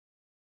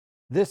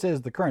This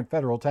is the current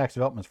federal tax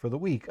developments for the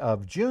week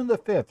of June the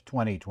 5th,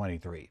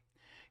 2023.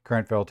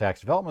 Current federal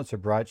tax developments are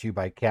brought to you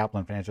by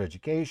Kaplan Financial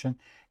Education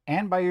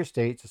and by your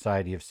state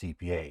Society of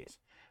CPAs.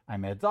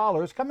 I'm Ed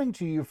Zollers coming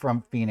to you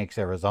from Phoenix,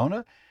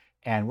 Arizona,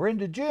 and we're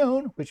into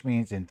June, which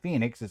means in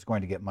Phoenix it's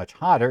going to get much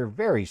hotter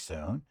very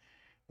soon.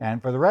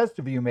 And for the rest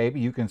of you,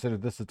 maybe you consider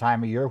this the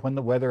time of year when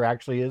the weather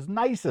actually is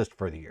nicest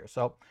for the year.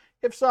 So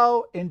if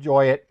so,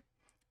 enjoy it.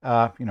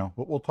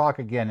 We'll talk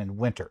again in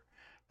winter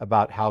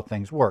about how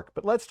things work.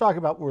 But let's talk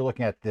about what we're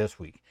looking at this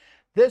week.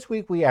 This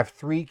week we have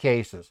three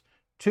cases,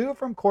 two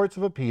from courts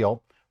of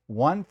appeal,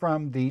 one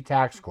from the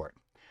tax court,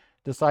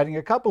 deciding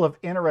a couple of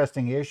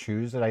interesting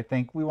issues that I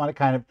think we want to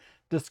kind of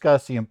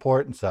discuss the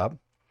importance of.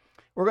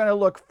 We're going to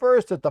look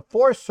first at the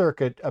Fourth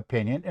Circuit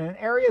opinion in an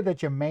area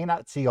that you may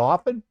not see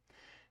often,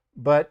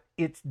 but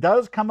it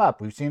does come up.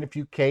 We've seen a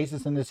few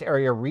cases in this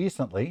area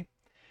recently,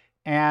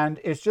 and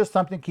it's just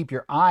something to keep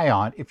your eye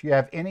on. If you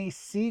have any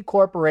C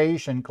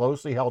corporation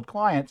closely held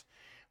clients,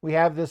 we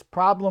have this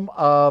problem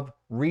of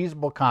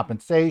reasonable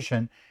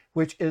compensation,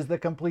 which is the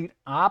complete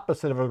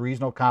opposite of a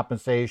reasonable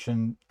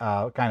compensation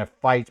kind of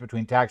fights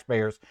between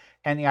taxpayers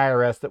and the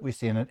IRS that we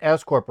see in an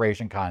S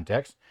corporation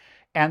context.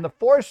 And the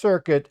Fourth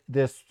Circuit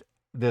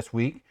this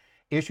week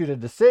issued a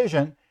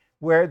decision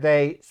where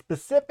they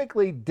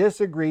specifically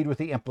disagreed with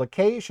the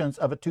implications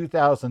of a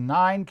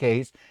 2009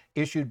 case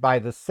issued by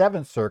the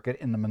Seventh Circuit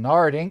in the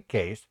Menard Inc.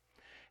 case,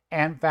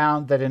 and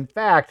found that in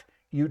fact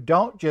you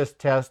don't just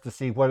test to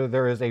see whether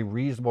there is a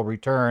reasonable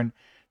return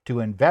to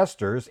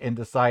investors in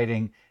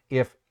deciding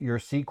if your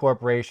C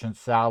corporation's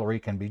salary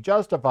can be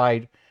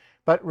justified,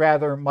 but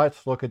rather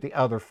must look at the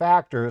other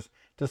factors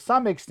to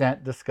some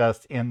extent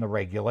discussed in the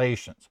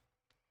regulations.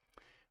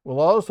 We'll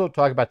also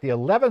talk about the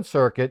 11th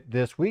Circuit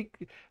this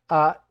week.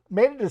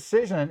 Made a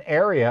decision in an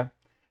area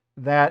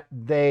that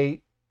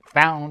they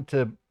found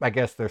to, I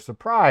guess, their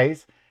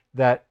surprise,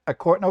 that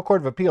no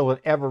court of appeal had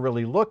ever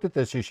really looked at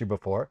this issue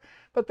before.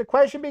 But the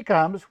question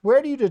becomes,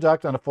 where do you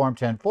deduct on a Form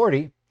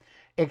 1040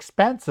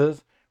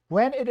 expenses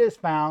when it is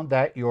found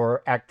that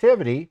your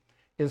activity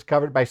is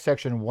covered by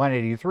Section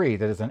 183,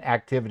 that is an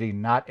activity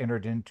not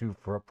entered into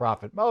for a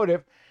profit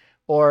motive,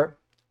 or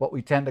what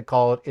we tend to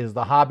call it is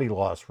the hobby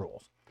loss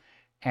rules.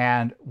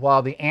 And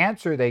while the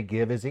answer they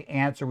give is the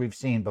answer we've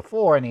seen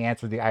before and the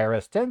answer the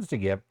IRS tends to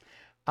give,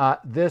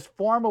 this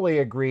formally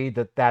agreed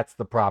that that's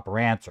the proper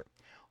answer.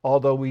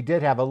 Although we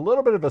did have a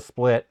little bit of a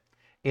split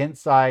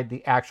inside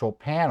the actual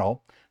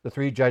panel, the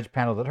three-judge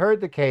panel that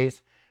heard the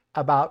case,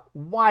 about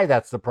why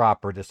that's the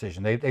proper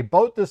decision. They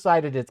both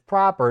decided it's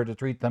proper to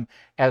treat them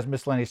as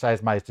miscellaneous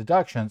itemized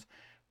deductions,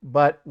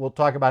 but we'll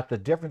talk about the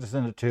differences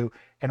in the two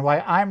and why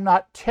I'm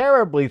not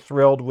terribly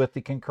thrilled with the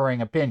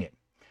concurring opinion.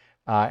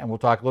 And we'll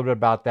talk a little bit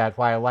about that,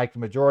 why I like the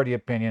majority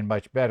opinion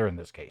much better in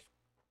this case.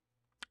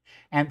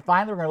 And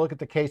finally, we're going to look at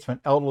the case of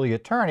an elderly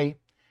attorney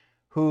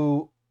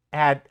who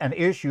had an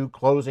issue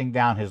closing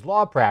down his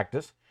law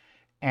practice,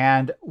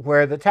 and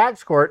where the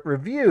tax court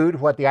reviewed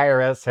what the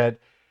IRS had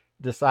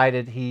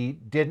decided he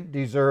didn't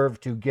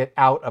deserve to get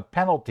out of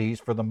penalties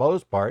for the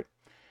most part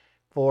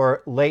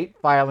for late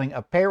filing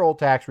of payroll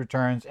tax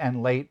returns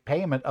and late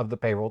payment of the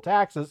payroll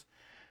taxes.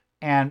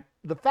 And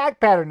the fact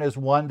pattern is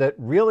one that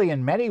really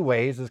in many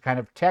ways is kind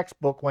of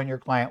textbook when your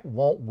client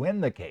won't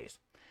win the case.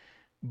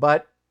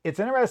 But it's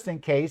an interesting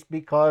case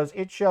because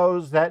it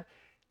shows that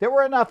there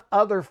were enough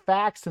other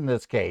facts in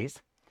this case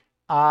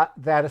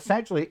that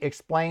essentially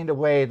explained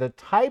away the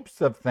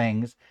types of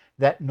things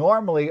that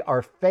normally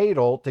are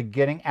fatal to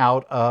getting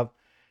out of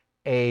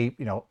an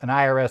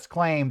IRS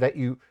claim that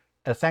you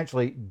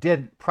essentially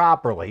didn't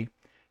properly,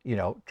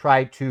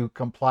 try to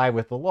comply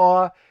with the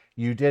law.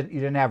 You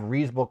didn't have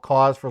reasonable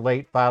cause for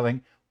late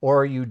filing,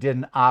 or you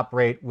didn't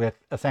operate with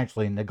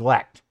essentially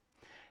neglect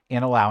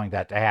in allowing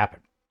that to happen.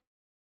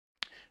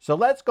 So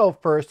let's go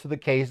first to the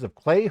case of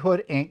Clay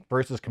Hood Inc.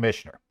 versus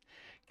Commissioner.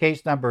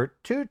 Case number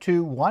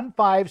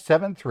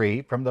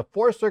 221573 from the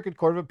Fourth Circuit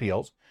Court of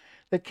Appeals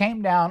that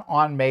came down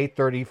on May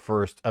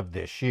 31st of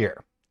this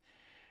year.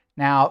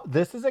 Now,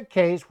 this is a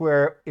case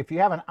where if the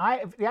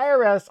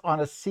IRS on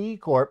a C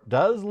Corp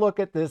does look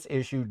at this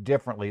issue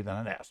differently than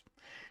an S.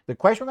 The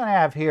question we're going to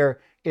have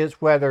here is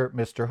whether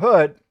Mr.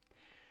 Hood,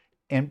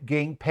 in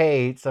getting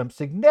paid some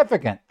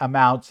significant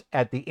amounts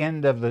at the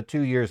end of the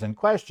 2 years in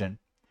question,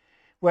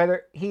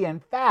 whether he in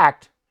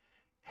fact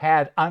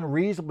had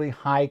unreasonably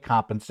high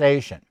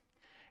compensation.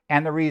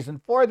 And the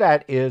reason for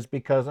that is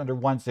because under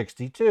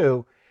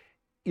 162,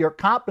 your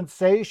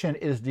compensation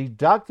is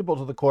deductible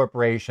to the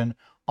corporation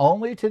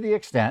only to the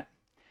extent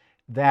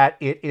that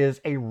it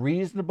is a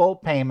reasonable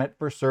payment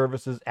for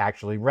services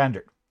actually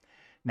rendered.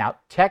 Now,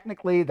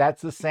 technically,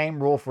 that's the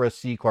same rule for a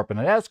C Corp and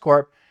an S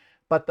Corp,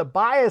 but the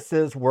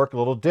biases work a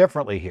little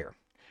differently here.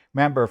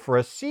 Remember, for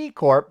a C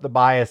Corp, the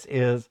bias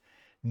is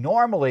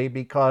normally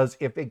because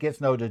if it gets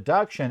no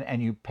deduction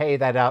and you pay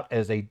that out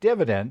as a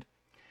dividend,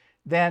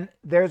 then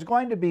there's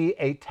going to be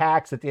a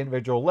tax at the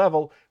individual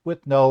level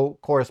with no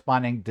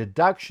corresponding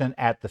deduction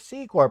at the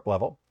C Corp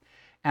level.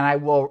 And I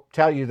will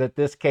tell you that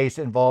this case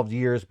involved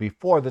years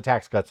before the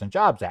Tax Cuts and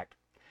Jobs Act.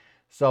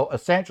 So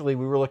essentially,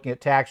 we were looking at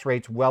tax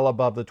rates well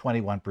above the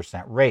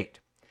 21% rate.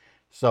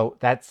 So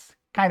that's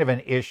kind of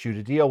an issue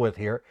to deal with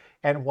here,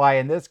 and why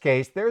in this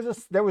case there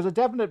was a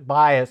definite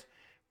bias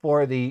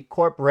for the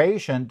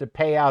corporation to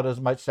pay out as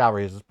much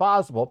salary as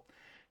possible,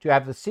 to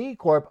have the C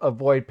corp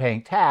avoid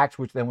paying tax,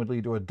 which then would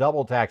lead to a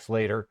double tax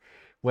later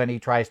when he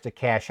tries to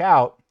cash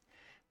out.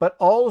 But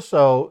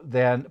also,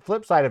 then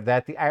flip side of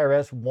that, the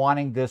IRS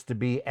wanting this to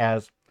be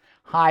as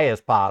high as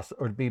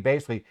possible, or to be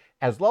basically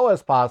as low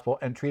as possible,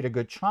 and treat a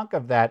good chunk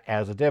of that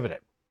as a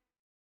dividend.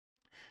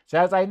 So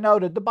as I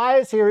noted, the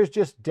bias here is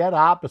just dead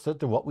opposite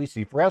to what we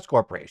see for S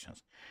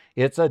corporations.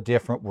 It's a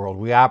different world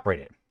we operate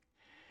in.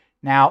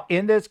 Now,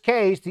 in this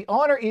case, the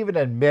owner even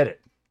admitted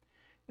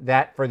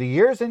that for the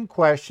years in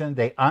question,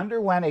 they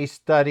underwent a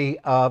study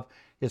of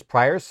his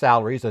prior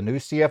salaries. A new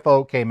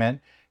CFO came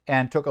in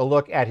and took a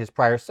look at his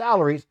prior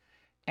salaries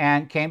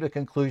and came to the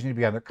conclusion to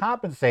be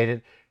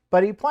undercompensated.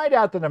 But he pointed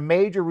out that a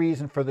major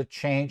reason for the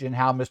change in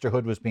how Mr.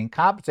 Hood was being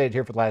compensated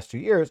here for the last 2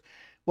 years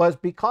was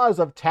because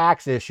of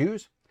tax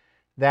issues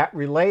that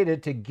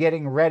related to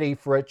getting ready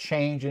for a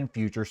change in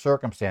future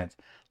circumstance,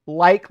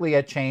 likely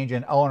a change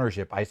in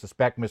ownership. I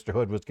suspect Mr.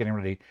 Hood was getting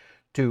ready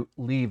to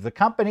leave the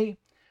company.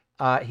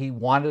 He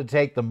wanted to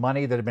take the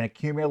money that had been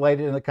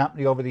accumulated in the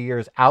company over the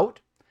years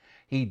out.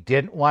 He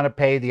didn't want to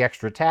pay the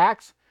extra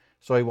tax,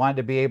 so he wanted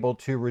to be able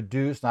to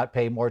reduce, not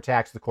pay more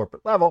tax at the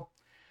corporate level.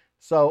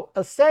 So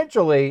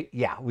essentially,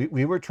 yeah,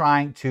 we were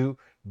trying to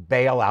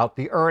bail out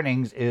the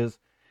earnings, is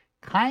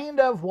kind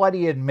of what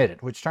he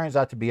admitted, which turns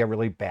out to be a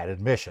really bad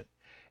admission.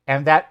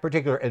 And that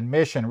particular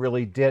admission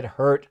really did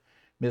hurt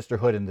Mr.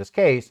 Hood in this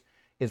case.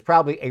 Is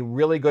probably a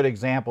really good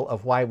example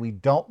of why we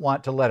don't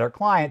want to let our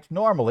clients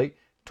normally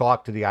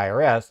talk to the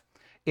IRS.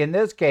 In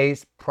this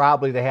case,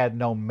 probably they had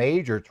no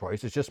major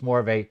choice. It's just more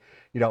of a,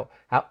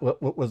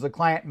 was the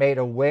client made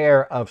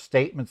aware of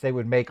statements they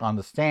would make on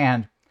the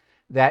stand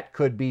that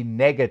could be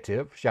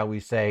negative, shall we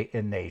say,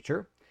 in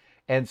nature.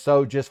 And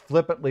so just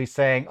flippantly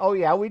saying, oh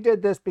yeah, we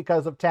did this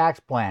because of tax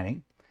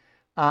planning,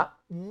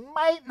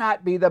 might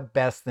not be the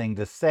best thing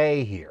to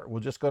say here. We're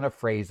just going to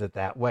phrase it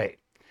that way.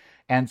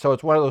 And so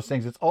it's one of those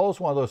things. It's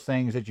also one of those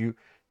things that you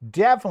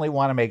definitely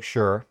want to make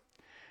sure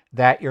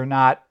that you're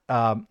not,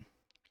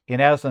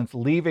 in essence,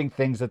 leaving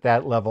things at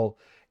that level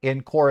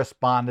in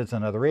correspondence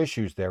and other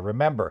issues there.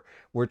 Remember,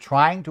 we're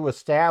trying to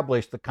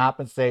establish the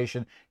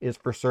compensation is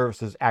for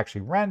services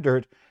actually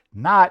rendered,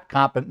 not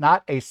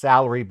a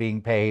salary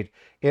being paid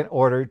in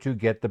order to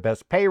get the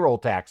best payroll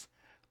tax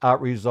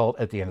result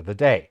at the end of the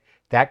day.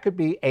 That could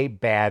be a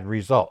bad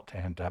result.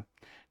 And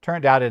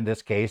turned out in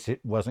this case,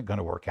 it wasn't going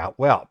to work out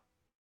well.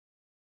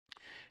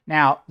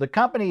 Now, the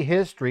company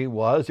history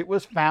was it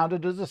was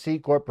founded as a C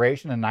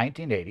corporation in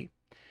 1980.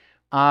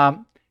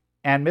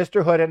 And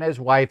Mr. Hood and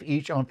his wife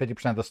each owned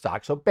 50% of the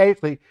stock. So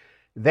basically,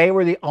 they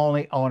were the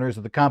only owners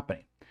of the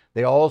company.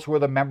 They also were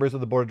the members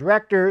of the board of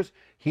directors.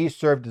 He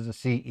served as the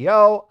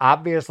CEO.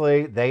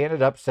 Obviously, they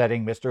ended up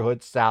setting Mr.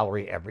 Hood's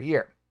salary every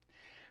year,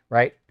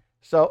 right?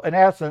 So in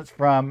essence,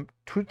 from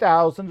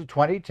 2000 to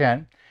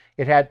 2010,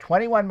 it had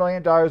 $21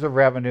 million of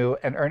revenue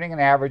and earning an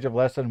average of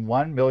less than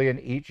 $1 million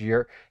each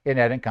year in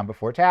net income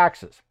before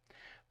taxes.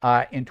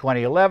 In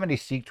 2011, he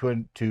sought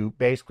to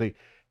basically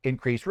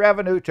increase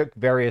revenue, took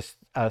various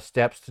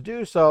steps to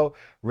do so.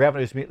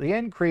 Revenues immediately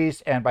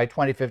increased, and by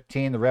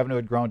 2015, the revenue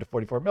had grown to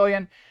 $44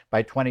 million.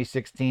 By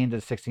 2016 to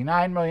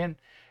 $69 million,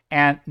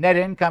 and net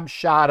income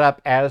shot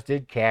up, as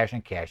did cash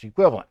and cash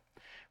equivalent.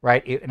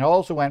 Right? It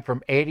also went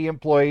from 80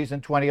 employees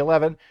in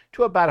 2011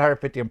 to about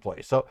 150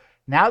 employees. So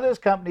now this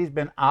company's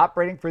been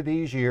operating for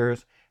these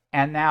years,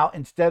 and now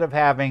instead of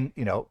having,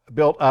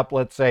 built up,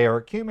 let's say, or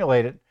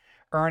accumulated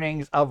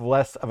earnings of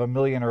less of $1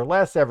 million or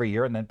less every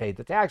year and then paid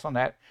the tax on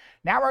that,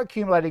 now we're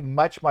accumulating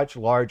much, much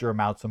larger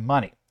amounts of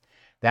money.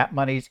 That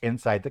money's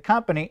inside the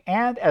company,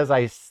 and as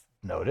I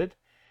noted,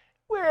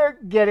 we're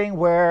getting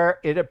where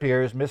it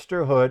appears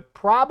Mr. Hood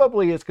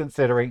probably is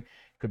considering,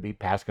 could be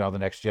passing on to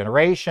the next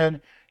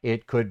generation,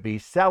 it could be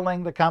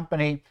selling the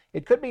company,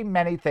 it could be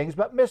many things,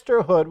 but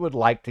Mr. Hood would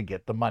like to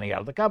get the money out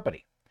of the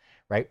company,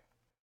 right?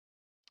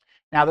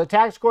 Now, the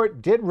tax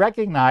court did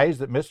recognize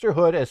that Mr.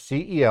 Hood, as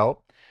CEO,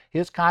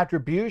 his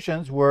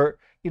contributions were,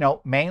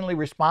 mainly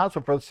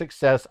responsible for the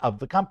success of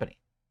the company.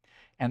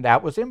 And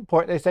that was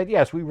important. They said,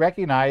 yes, we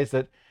recognize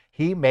that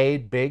he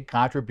made big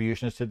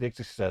contributions to the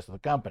success of the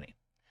company.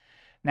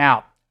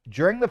 Now,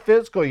 during the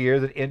fiscal year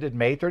that ended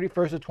May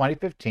 31st of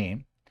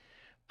 2015,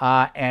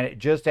 and it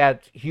just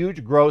had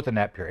huge growth in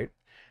that period,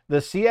 the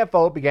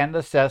CFO began an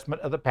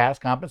assessment of the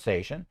past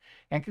compensation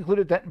and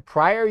concluded that in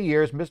prior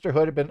years, Mr.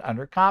 Hood had been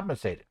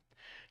undercompensated.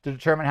 To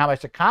determine how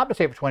much to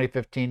compensate for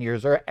 2015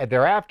 years or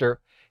thereafter,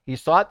 he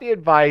sought the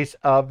advice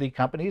of the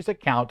company's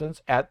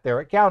accountants at their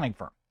accounting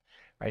firm,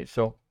 right?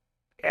 So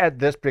at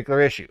this particular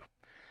issue,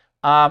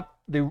 as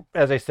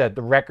I said,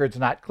 the record's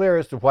not clear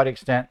as to what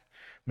extent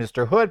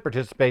Mr. Hood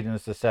participated in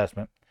this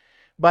assessment,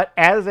 But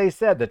as they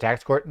said, the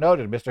tax court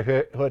noted,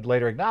 Mr. Hood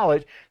later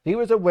acknowledged he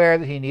was aware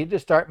that he needed to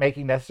start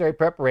making necessary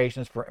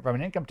preparations from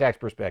an income tax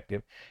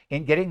perspective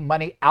in getting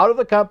money out of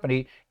the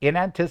company in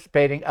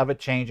anticipating of a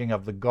changing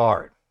of the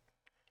guard.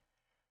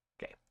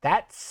 Okay,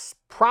 that's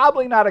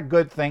probably not a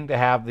good thing to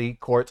have the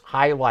courts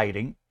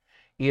highlighting,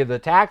 either the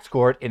tax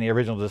court in the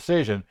original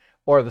decision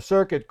or the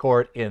circuit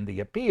court in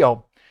the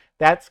appeal.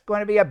 That's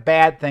going to be a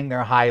bad thing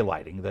they're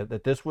highlighting,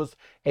 that this was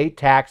a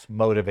tax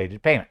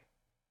motivated payment.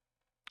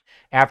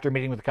 After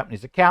meeting with the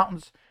company's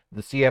accountants,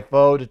 the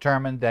CFO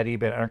determined that he'd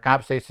been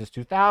undercompensated since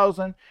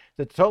 2000,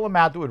 that the total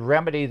amount that would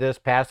remedy this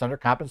past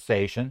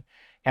undercompensation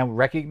and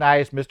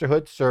recognize Mr.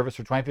 Hood's service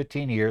for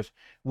 2015 years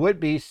would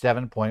be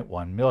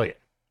 $7.1 million.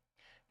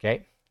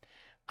 Okay.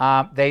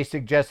 They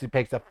suggested he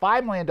pays a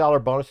 $5 million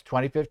bonus in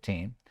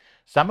 2015,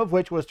 some of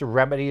which was to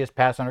remedy his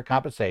past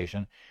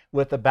undercompensation,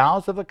 with the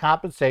balance of the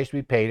compensation to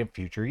be paid in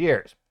future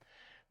years.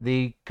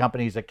 The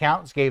company's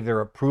accountants gave their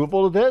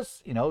approval to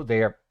this.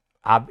 They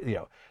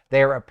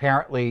are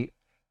apparently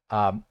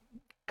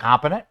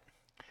competent,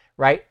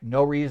 right?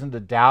 No reason to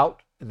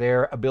doubt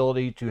their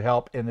ability to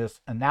help in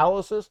this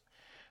analysis.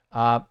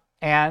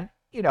 And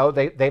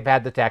they've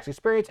had the tax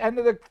experience, and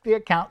the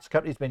accountants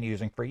company's been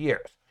using for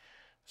years.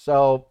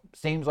 So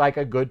seems like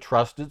a good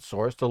trusted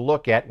source to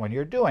look at when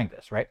you're doing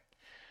this, right?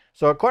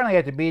 So accordingly,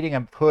 at the meeting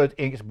of Hood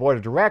Inc.'s board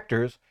of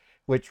directors,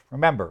 which,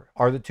 remember,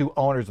 are the two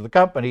owners of the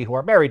company who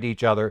are married to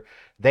each other,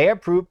 they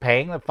approved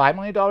paying the $5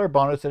 million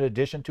bonus in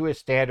addition to his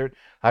standard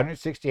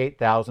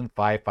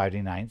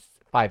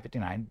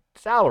 $168,559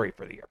 salary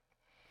for the year.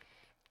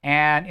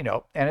 And,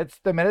 and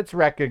the minutes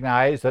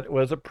recognize that it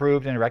was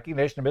approved in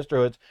recognition of Mr.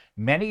 Hood's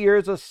many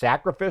years of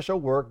sacrificial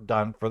work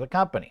done for the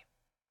company,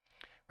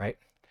 right?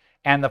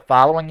 And the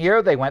following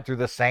year, they went through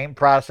the same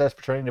process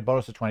for turning the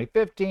bonus to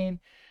 2015.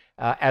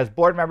 As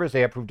board members,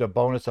 they approved a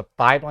bonus of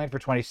 $5 million for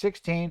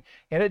 2016,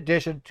 in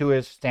addition to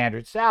his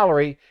standard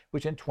salary,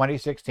 which in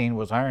 2016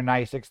 was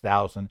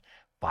 $196,500.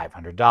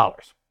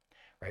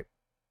 Right?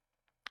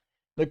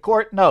 The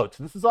court notes,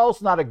 this is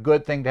also not a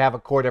good thing to have a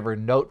court ever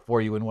note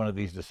for you in one of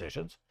these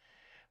decisions.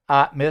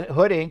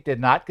 Hood Inc. did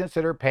not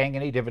consider paying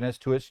any dividends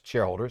to its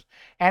shareholders,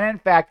 and in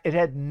fact, it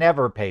had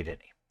never paid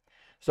any.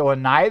 So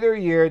in neither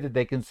year did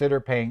they consider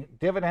paying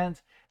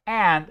dividends,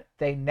 and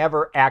they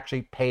never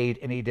actually paid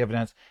any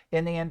dividends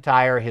in the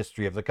entire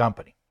history of the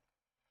company.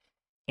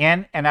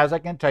 And as I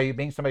can tell you,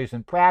 being somebody who's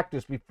in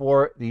practice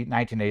before the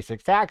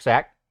 1986 Tax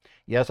Act,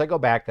 yes, I go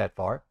back that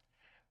far,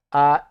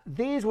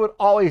 these would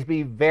always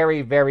be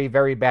very, very,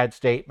 very bad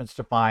statements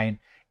to find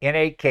in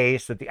a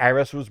case that the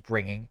IRS was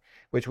bringing,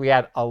 which we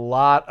had a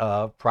lot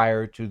of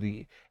prior to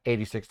the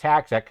 86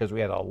 Tax Act, because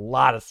we had a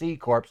lot of C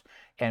Corps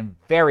and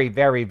very,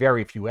 very,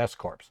 very few S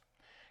Corps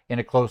in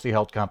a closely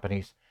held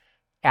companies.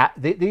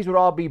 These would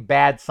all be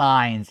bad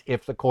signs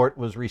if the court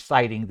was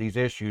reciting these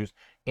issues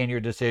in your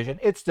decision.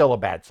 It's still a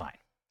bad sign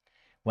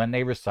when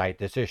they recite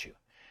this issue.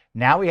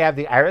 Now we have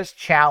the IRS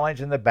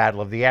challenge and the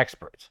battle of the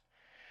experts.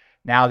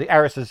 Now, the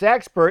IRS's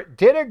expert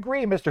did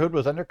agree Mr. Hood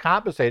was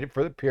undercompensated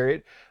for the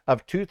period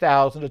of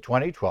 2000 to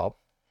 2012,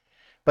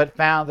 but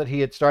found that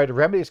he had started to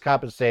remedy his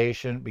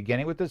compensation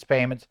beginning with his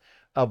payments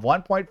of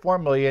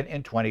 $1.4 million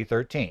in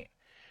 2013.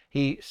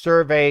 He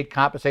surveyed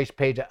compensation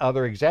paid to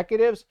other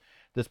executives,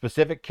 the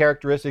specific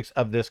characteristics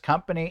of this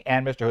company,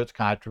 and Mr. Hood's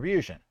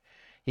contribution.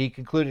 He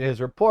concluded his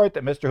report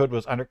that Mr. Hood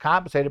was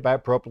undercompensated by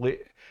approximately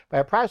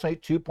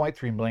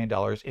 $2.3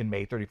 million in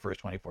May 31st,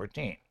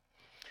 2014.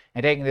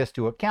 And taking this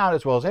into account,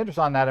 as well as interest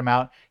on that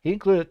amount, he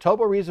concluded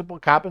total reasonable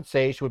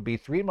compensation would be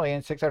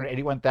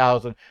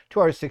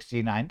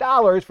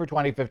 $3,681,269 for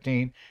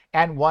 2015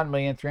 and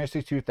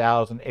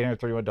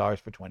 $1,362,831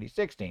 for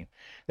 2016.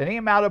 Then any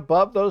amount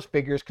above those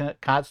figures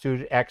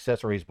constituted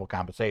excess or reasonable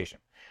compensation.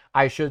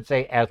 I should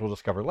say, as we'll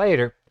discover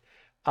later,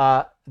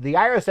 the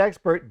IRS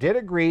expert did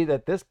agree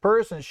that this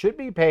person should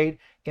be paid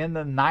in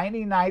the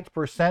 99th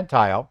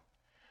percentile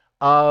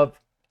of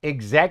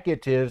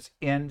executives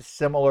in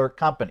similar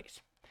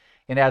companies.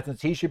 In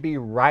essence, he should be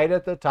right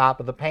at the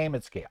top of the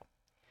payment scale.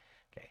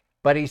 Okay.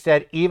 But he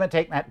said, even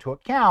taking that into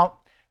account,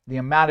 the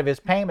amount of his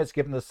payments,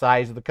 given the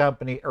size of the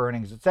company,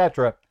 earnings,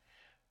 etc.,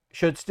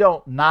 should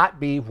still not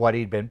be what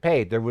he'd been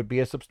paid. There would be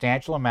a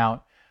substantial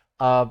amount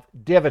of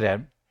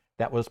dividend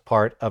that was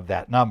part of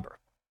that number.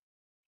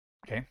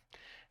 Okay.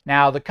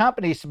 Now, the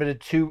company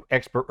submitted 2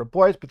 expert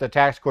reports, but the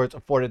tax courts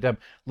afforded them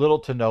little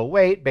to no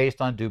weight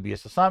based on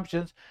dubious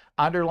assumptions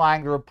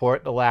underlying the report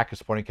and the lack of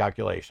supporting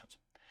calculations.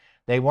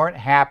 They weren't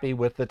happy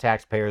with the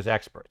taxpayers'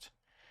 experts.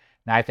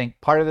 Now, I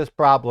think part of this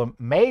problem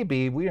may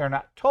be we are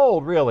not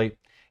told really,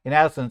 in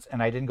essence,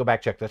 and I didn't go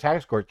back check the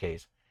tax court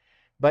case,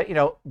 but,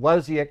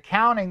 was the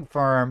accounting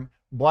firm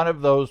one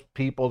of those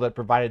people that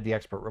provided the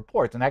expert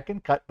reports? And that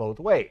can cut both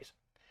ways.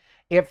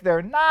 If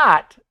they're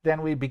not,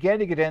 then we begin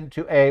to get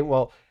into they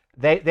were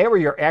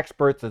your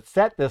experts that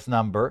set this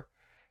number,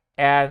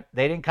 and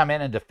they didn't come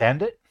in and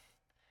defend it.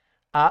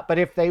 But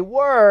if they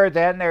were,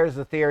 then there's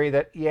the theory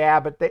that, yeah,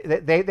 but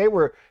they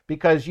were,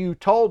 because you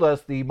told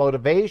us the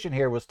motivation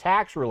here was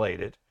tax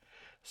related,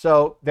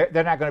 so they're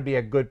not going to be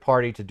a good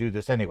party to do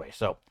this anyway.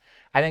 So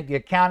I think the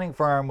accounting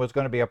firm was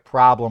going to be a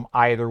problem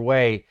either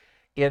way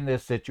in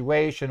this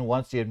situation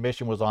once the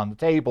admission was on the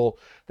table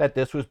that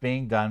this was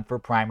being done for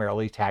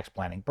primarily tax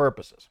planning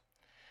purposes.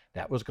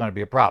 That was going to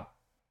be a problem.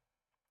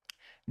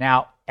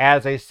 Now,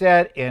 as I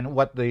said,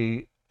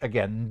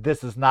 again,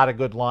 this is not a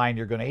good line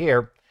you're going to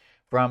hear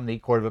from the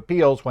Court of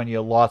Appeals when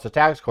you lost the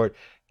tax court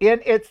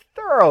in its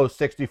thorough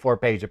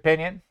 64-page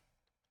opinion.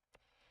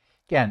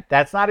 Again,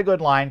 that's not a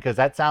good line because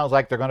that sounds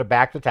like they're going to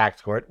back the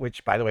tax court,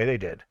 which, by the way, they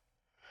did.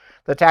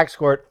 The tax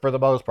court, for the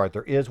most part,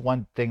 there is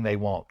one thing they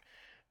won't.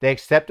 They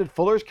accepted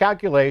Fuller's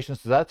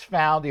calculations, so that's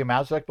found the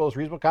amount deductible as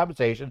reasonable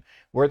compensation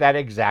were that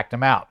exact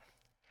amount.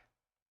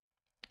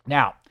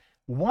 Now,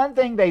 one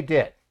thing they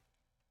did,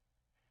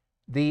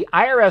 the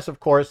IRS, of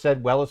course,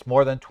 said, well, it's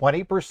more than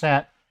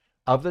 20%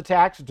 of the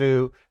tax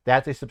due.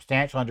 That's a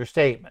substantial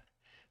understatement.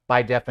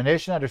 By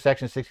definition, under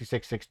Section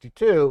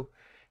 6662,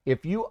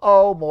 if you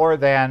owe more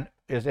than,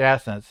 in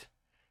essence,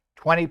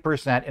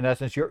 20%, in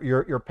essence,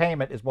 your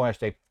payment is more or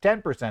less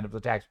 10% of the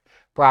tax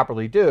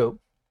properly due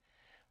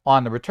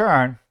on the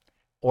return,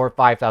 or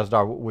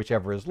 $5,000,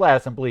 whichever is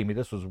less, and believe me,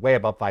 this was way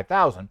above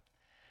 $5,000,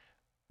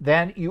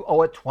 then you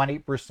owe a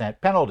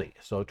 20% penalty.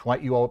 So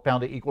you owe a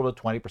penalty equal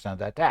to 20% of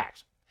that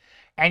tax.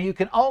 And you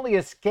can only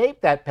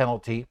escape that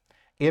penalty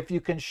if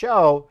you can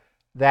show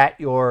that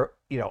you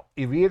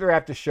either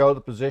have to show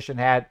the position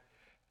had,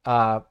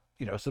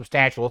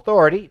 substantial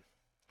authority.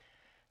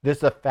 This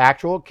is a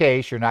factual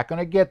case. You're not going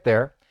to get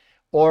there.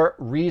 Or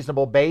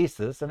reasonable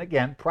basis. And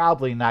again,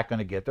 probably not going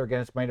to get there.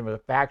 Again, it's made of a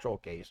factual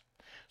case.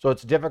 So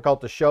it's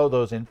difficult to show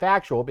those in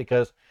factual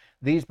because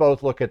these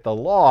both look at the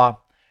law.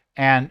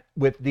 And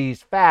with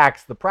these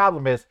facts, the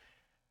problem is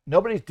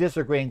nobody's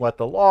disagreeing what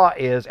the law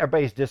is.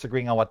 Everybody's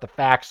disagreeing on what the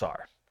facts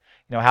are.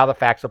 How the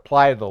facts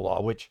apply to the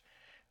law, which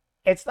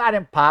it's not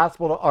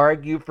impossible to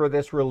argue for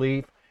this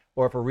relief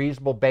or for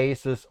reasonable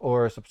basis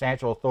or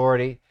substantial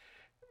authority,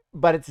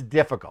 but it's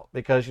difficult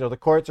because, the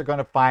courts are going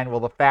to find, well,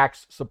 the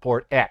facts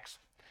support X,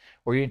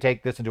 or you can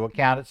take this into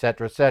account, et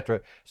cetera, et cetera.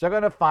 So they're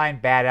going to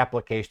find bad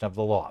application of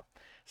the law.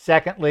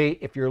 Secondly,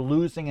 if you're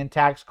losing in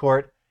tax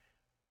court,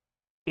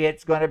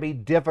 it's going to be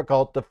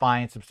difficult to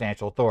find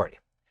substantial authority.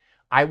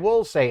 I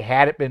will say,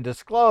 had it been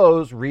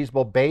disclosed,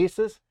 reasonable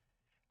basis,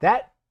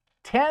 that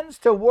tends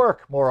to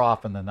work more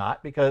often than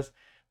not because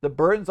the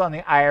burden's on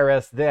the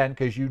IRS then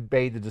because you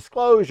made the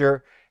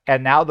disclosure,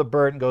 and now the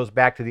burden goes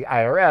back to the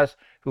IRS,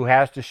 who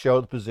has to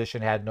show the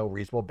position had no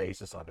reasonable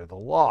basis under the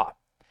law.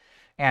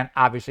 And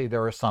obviously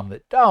there are some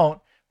that don't,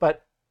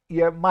 but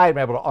you might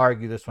be able to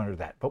argue this one or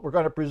that. But we're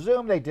going to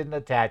presume they didn't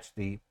attach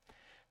the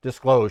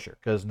disclosure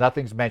because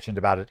nothing's mentioned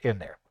about it in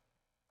there.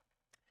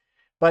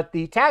 But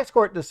the tax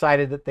court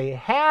decided that they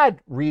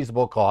had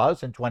reasonable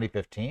cause in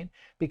 2015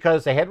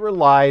 because they had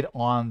relied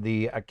on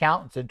the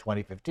accountants in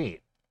 2015.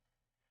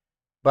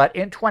 But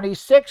in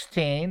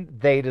 2016,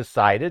 they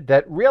decided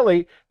that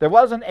really there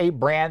wasn't a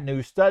brand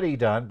new study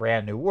done,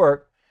 brand new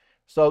work.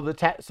 So the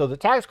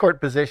tax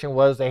court position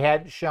was they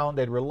hadn't shown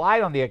they'd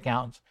relied on the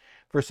accountants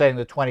for setting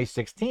the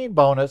 2016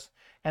 bonus.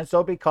 And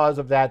so because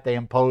of that, they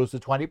imposed a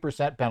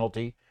 20%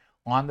 penalty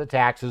on the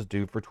taxes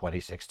due for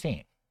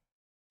 2016.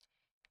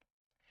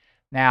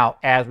 Now,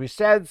 as we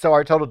said, so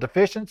our total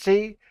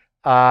deficiency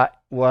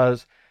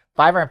was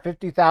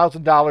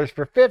 $550,000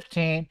 for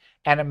 15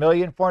 and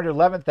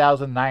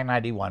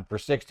 $1,411,991 for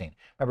 16.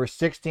 Remember,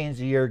 16 is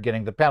the year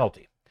getting the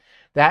penalty.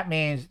 That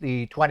means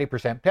the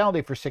 20%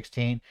 penalty for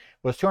 16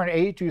 was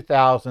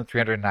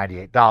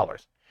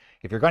 $282,398.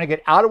 If you're going to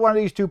get out of one of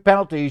these two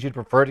penalties, you'd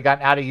prefer to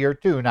get out of year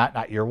 2,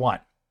 not year 1.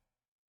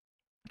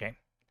 Okay.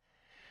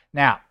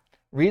 Now,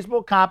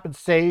 reasonable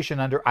compensation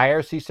under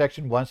IRC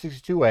Section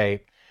 162A,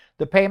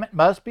 the payment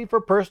must be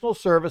for personal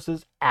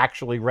services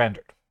actually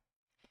rendered.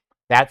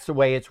 That's the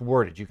way it's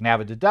worded. You can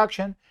have a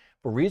deduction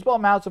for reasonable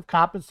amounts of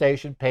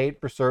compensation paid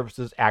for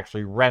services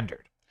actually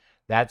rendered.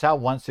 That's how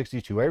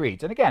 162A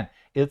reads. And again,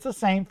 it's the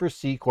same for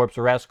C Corps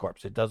or S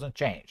Corps. It doesn't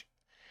change.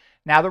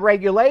 Now, the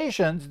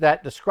regulations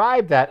that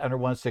describe that under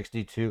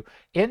 162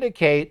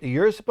 indicate that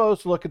you're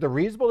supposed to look at the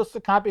reasonableness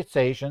of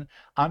compensation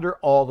under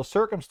all the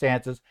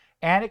circumstances,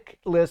 and it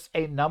lists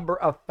a number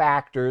of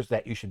factors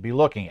that you should be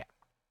looking at.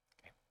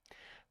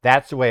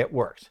 That's the way it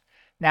works.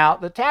 Now,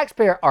 the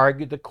taxpayer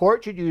argued the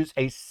court should use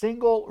a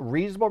single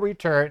reasonable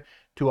return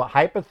to a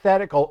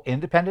hypothetical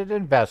independent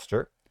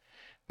investor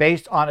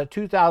based on a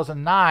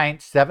 2009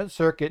 Seventh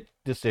Circuit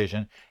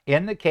decision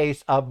in the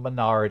case of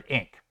Menard,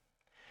 Inc.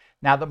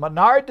 Now, the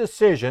Menard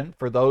decision,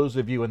 for those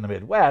of you in the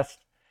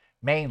Midwest,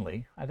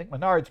 mainly, I think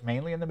Menard's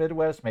mainly in the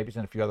Midwest, maybe it's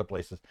in a few other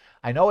places.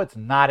 I know it's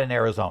not in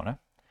Arizona,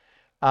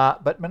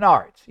 but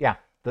Menard's, yeah,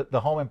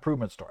 the home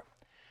improvement store.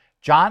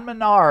 John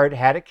Menard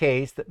had a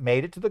case that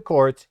made it to the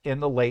courts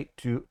in the late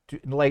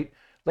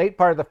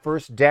part of the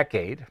first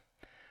decade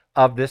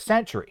of this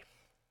century.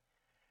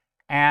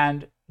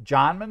 And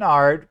John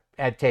Menard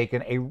had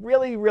taken a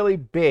really, really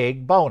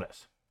big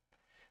bonus.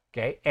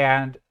 Okay,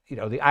 and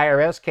the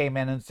IRS came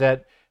in and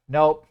said,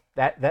 nope,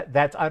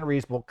 that's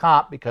unreasonable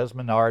comp because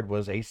Menard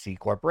was a C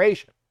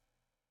corporation.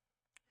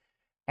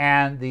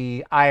 And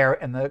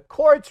the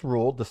courts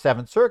ruled, the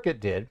Seventh Circuit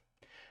did,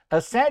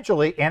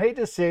 essentially in a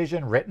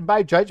decision written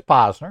by Judge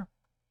Posner,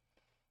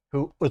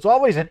 who was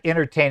always an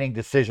entertaining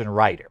decision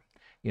writer.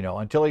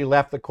 Until he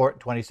left the court in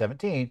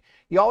 2017,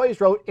 he always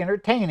wrote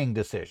entertaining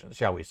decisions,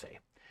 shall we say.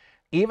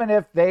 Even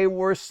if they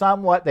were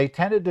they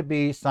tended to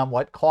be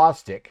somewhat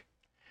caustic,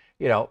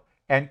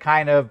 and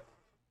kind of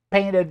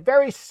painted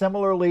very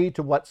similarly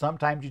to what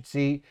sometimes you'd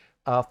see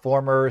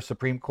former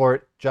Supreme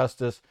Court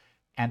Justice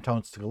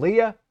Antonin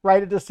Scalia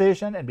write a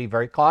decision and be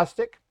very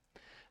caustic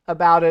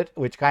about it,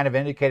 which kind of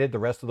indicated the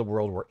rest of the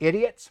world were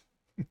idiots.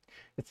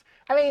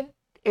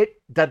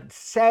 It doesn't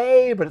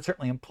say, but it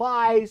certainly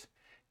implies.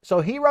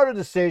 So he wrote a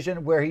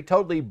decision where he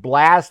totally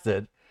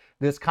blasted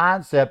this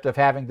concept of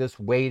having this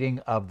weighting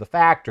of the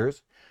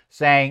factors,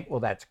 saying, well,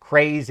 that's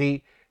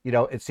crazy.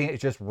 It's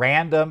just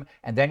random.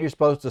 And then you're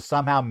supposed to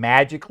somehow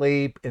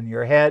magically in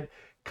your head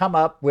come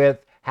up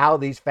with how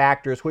these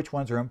factors, which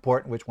ones are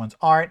important, which ones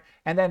aren't,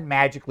 and then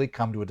magically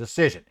come to a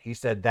decision. He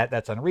said that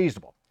that's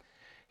unreasonable.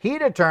 He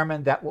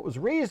determined that what was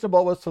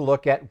reasonable was to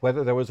look at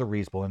whether there was a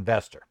reasonable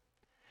investor.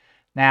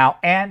 Now,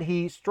 and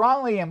he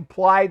strongly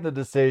implied the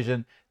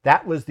decision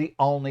that was the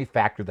only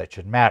factor that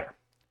should matter.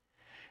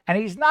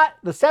 And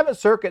the Seventh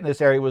Circuit in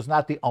this area was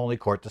not the only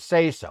court to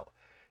say so.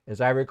 As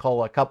I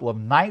recall, a couple of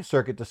Ninth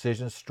Circuit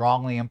decisions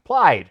strongly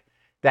implied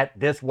that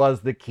this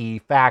was the key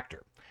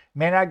factor.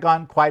 May not have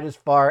gone quite as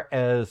far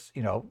as,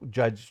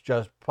 Judge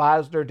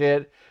Posner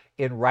did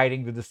in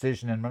writing the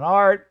decision in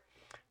Menard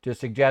to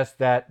suggest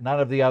that none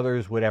of the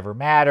others would ever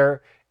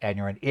matter, and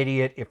you're an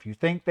idiot if you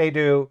think they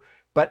do,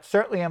 but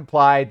certainly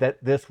implied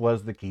that this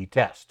was the key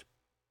test.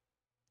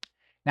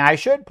 Now, I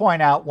should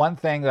point out one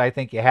thing that I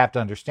think you have to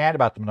understand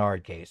about the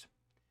Menard case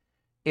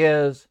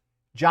is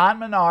John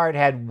Menard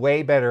had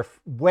way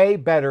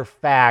better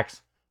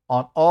facts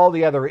on all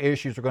the other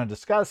issues we're going to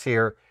discuss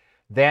here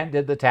than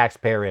did the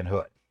taxpayer in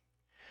Hood.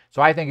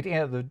 So I think at the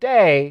end of the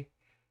day,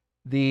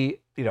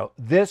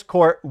 this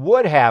court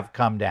would have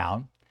come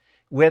down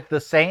with the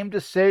same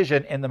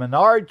decision in the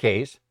Menard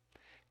case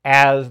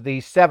as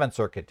the Seventh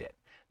Circuit did.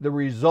 The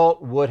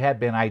result would have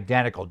been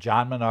identical.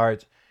 John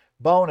Menard's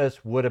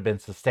bonus would have been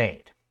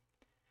sustained.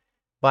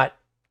 But,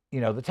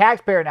 the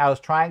taxpayer now is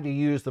trying to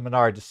use the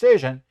Menard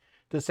decision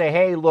to say,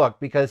 hey, look,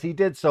 because he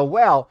did so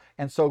well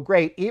and so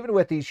great, even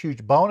with these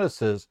huge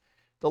bonuses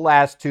the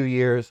last 2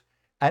 years,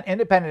 an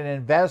independent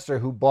investor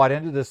who bought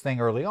into this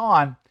thing early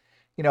on,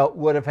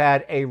 would have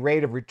had a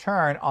rate of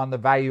return on the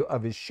value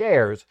of his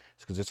shares,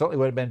 because it certainly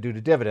would have been due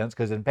to dividends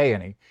because it didn't pay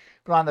any,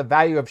 but on the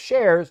value of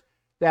shares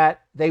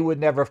that they would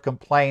never have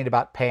complained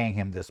about paying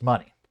him this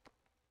money.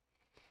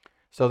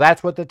 So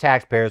that's what the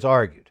taxpayers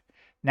argued.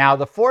 Now,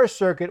 the Fourth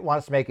Circuit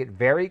wants to make it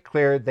very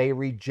clear they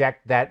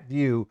reject that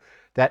view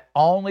that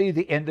only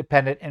the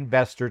independent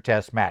investor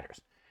test matters.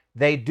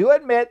 They do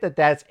admit that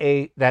that's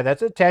a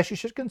test you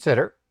should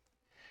consider,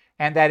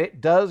 and that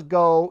it does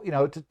go,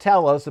 to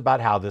tell us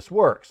about how this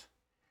works.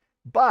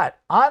 But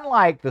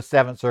unlike the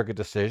Seventh Circuit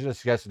decision that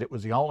suggested it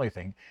was the only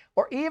thing,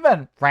 or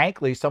even,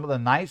 frankly, some of the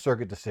Ninth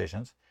Circuit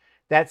decisions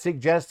that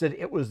suggested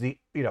it was it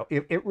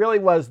really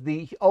was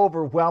the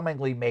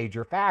overwhelmingly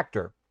major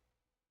factor,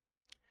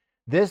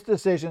 this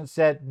decision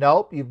said,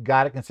 nope, you've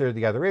got to consider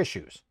the other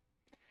issues.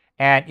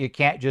 And you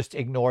can't just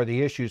ignore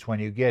the issues when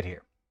you get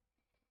here.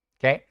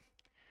 Okay?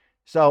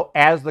 So,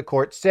 as the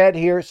court said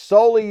here,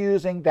 solely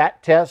using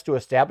that test to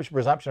establish a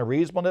presumption of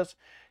reasonableness,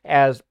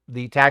 as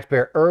the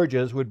taxpayer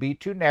urges, would be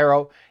too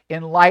narrow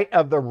in light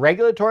of the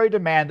regulatory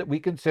demand that we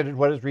considered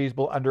what is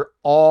reasonable under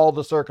all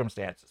the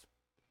circumstances.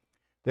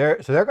 So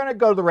they're going to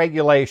go to the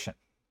regulation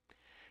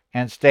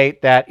and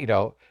state that,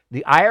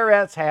 the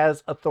IRS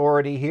has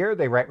authority here.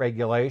 They write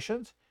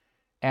regulations.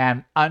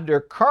 And under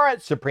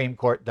current Supreme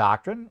Court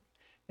doctrine,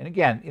 and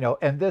again,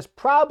 and this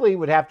probably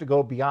would have to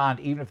go beyond,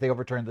 even if they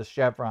overturn the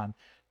Chevron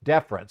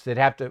deference. They'd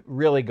have to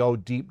really go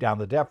deep down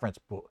the deference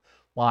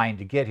line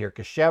to get here,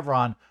 because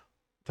Chevron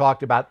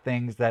talked about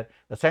things that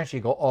essentially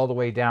go all the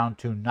way down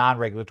to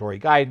non-regulatory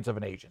guidance of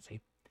an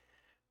agency.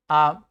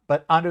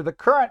 But under the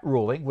current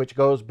ruling, which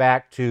goes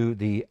back to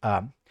the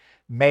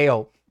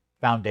Mayo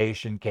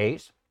Foundation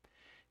case,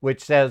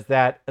 which says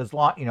that as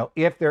long,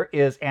 if there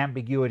is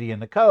ambiguity in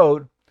the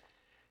code,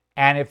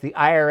 and if the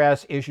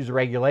IRS issues a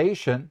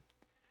regulation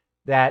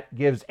that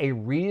gives a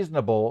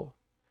reasonable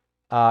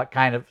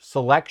kind of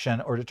selection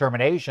or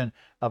determination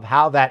of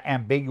how that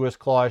ambiguous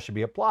clause should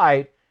be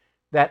applied,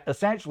 that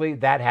essentially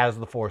that has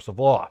the force of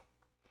law.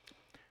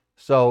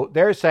 So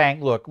they're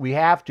saying, look, we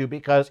have to,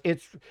 because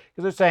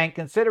they're saying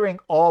considering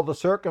all the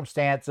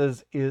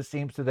circumstances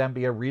seems to them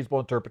be a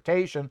reasonable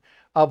interpretation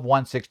of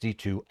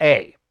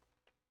 162A,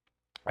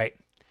 right?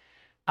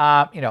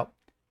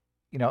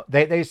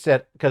 They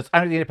said, because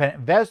under the independent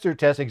investor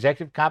test,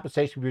 executive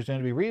compensation was presumed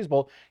to be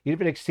reasonable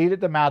even if it exceeded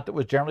the amount that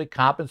was generally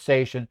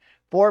compensation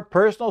for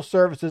personal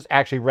services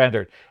actually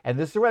rendered. And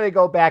this is where they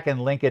go back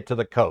and link it to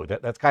the code.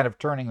 That's kind of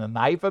turning the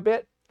knife a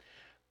bit.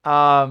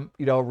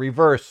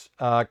 Reverse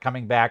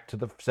coming back to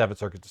the Seventh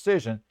Circuit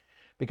decision,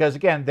 because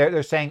again,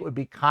 they're saying it would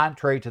be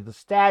contrary to the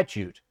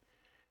statute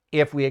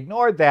if we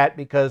ignored that,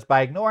 because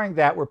by ignoring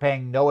that, we're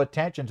paying no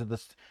attention to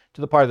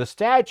the part of the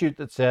statute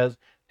that says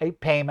a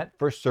payment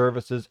for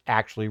services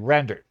actually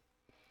rendered.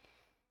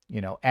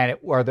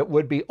 Or that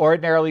would be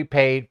ordinarily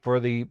paid for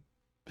the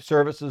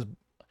services,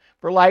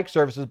 for like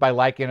services by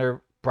like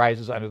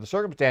enterprises under the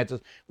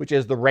circumstances, which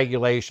is the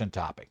regulation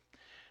topic.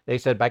 They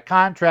said, by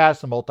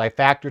contrast, the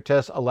multi-factor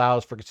test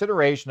allows for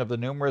consideration of the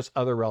numerous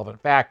other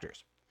relevant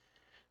factors.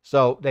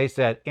 So they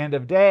said, end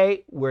of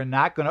day, we're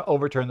not going to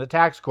overturn the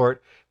tax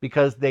court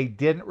because they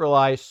didn't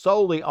rely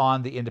solely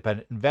on the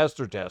independent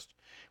investor test,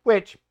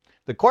 which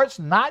the court's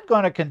not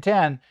going to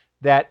contend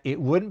that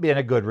it wouldn't be in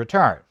a good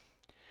return.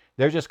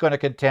 They're just going to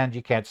contend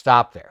you can't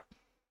stop there.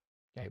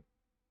 Okay.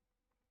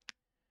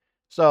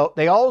 So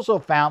they also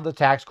found the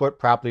tax court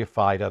properly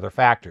applied other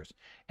factors.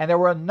 And there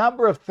were a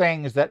number of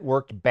things that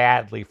worked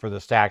badly for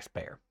this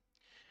taxpayer.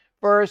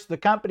 First, the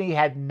company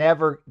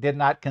did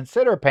not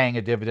consider paying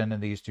a dividend in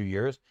these 2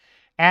 years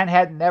and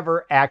had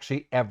never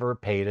actually ever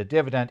paid a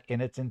dividend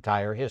in its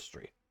entire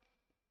history.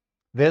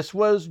 This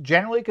was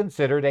generally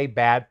considered a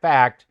bad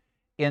fact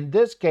in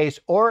this case,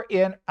 or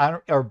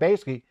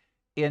basically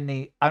in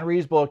the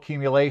unreasonable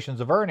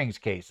accumulations of earnings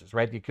cases,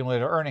 right? The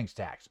accumulated earnings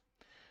tax.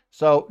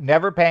 So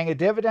never paying a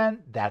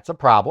dividend, that's a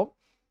problem.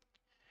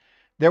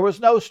 There was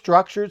no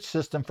structured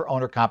system for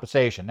owner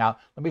compensation. Now,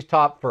 let me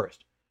talk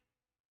first.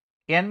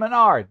 In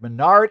Menard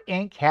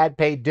Inc. had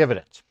paid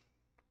dividends.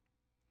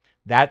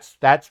 That's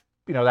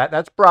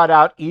brought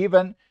out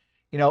even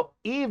the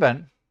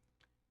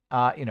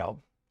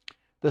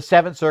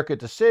Seventh Circuit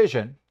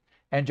decision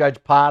and Judge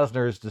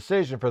Posner's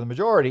decision for the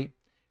majority,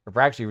 or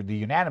for actually the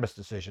unanimous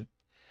decision,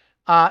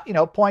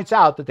 points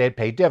out that they had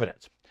paid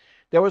dividends.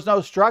 There was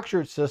no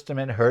structured system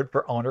in HUD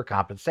for owner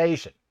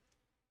compensation.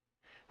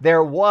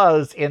 There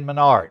was in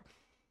Menard.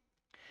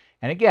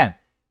 And again,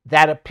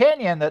 that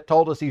opinion that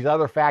told us these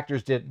other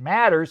factors didn't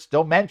matter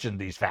still mentioned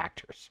these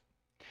factors.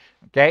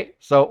 Okay,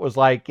 so it was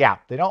like, yeah,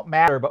 they don't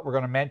matter, but we're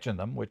going to mention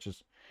them, which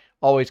is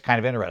always kind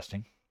of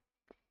interesting.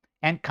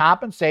 And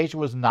compensation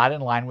was not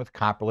in line with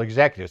comparable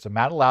executives. The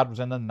amount allowed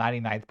was in the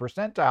 99th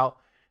percentile.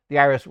 The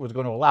IRS was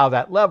going to allow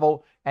that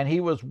level, and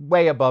he was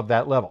way above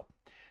that level.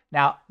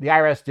 Now, the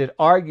IRS did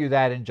argue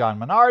that in John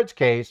Menard's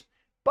case,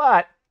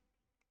 but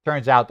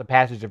turns out the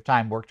passage of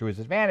time worked to his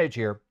advantage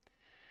here.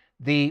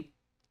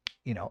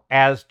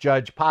 As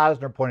Judge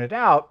Posner pointed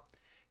out,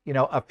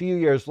 a few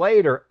years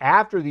later,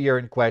 after the year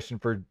in question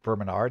for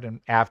Menard, and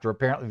after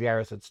apparently the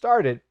IRS had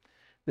started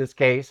this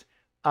case,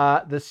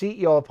 the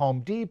CEO of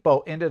Home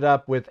Depot ended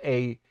up with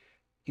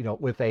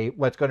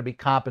what's going to be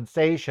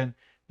compensation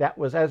that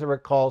was, as I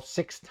recall,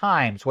 6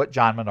 times what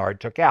John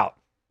Menard took out.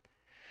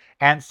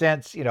 And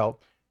since,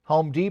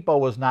 Home Depot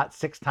was not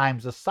 6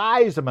 times the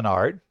size of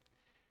Menard,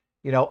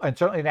 and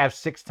certainly didn't have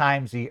 6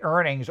 times the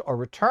earnings or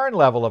return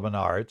level of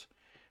Menard's,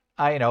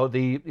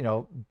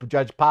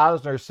 Judge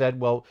Posner said,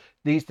 well,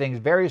 these things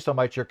vary so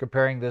much, you're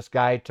comparing this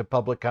guy to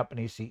public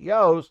company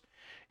CEOs.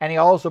 And he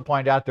also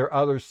pointed out there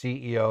are other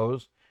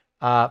CEOs,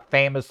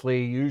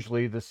 famously,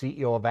 usually the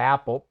CEO of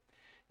Apple.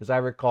 As I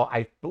recall,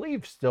 I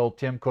believe still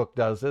Tim Cook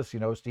does this.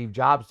 Steve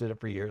Jobs did it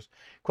for years.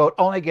 Quote,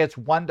 only gets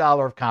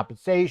 $1 of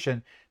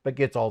compensation, but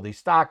gets all these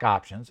stock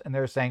options. And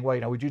they're saying,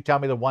 well, would you tell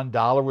me the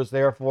 $1 was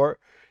there for,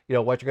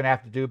 what you're going to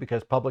have to do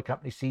because public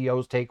company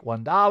CEOs take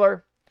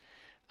 $1?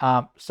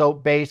 So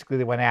basically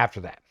they went after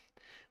that.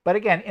 But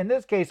again, in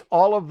this case,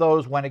 all of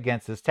those went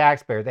against this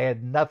taxpayer. They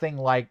had nothing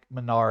like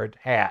Menard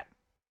had.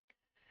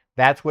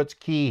 That's what's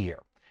key here.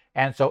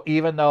 And so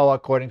even though,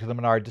 according to the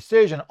Menard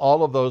decision,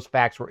 all of those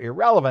facts were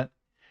irrelevant,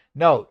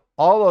 note,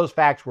 all those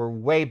facts were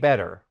way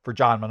better for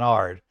John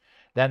Menard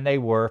than they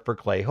were for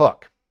Clay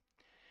Hook.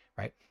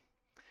 Right?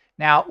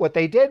 Now, what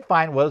they did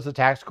find was the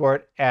tax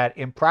court had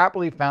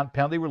improperly found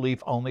penalty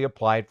relief only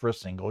applied for a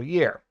single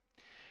year.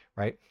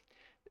 Right?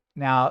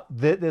 Now,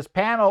 this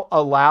panel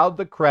allowed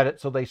the credit,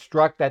 so they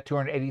struck that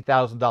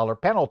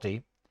 $280,000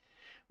 penalty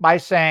by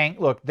saying,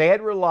 look, they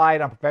had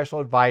relied on professional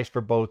advice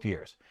for both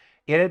years.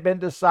 It had been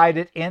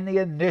decided in the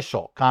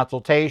initial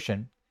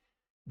consultation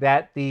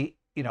that the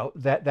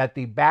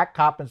back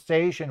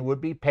compensation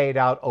would be paid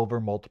out over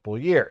multiple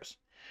years.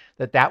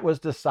 That was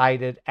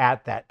decided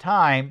at that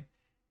time,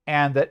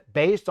 and that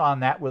based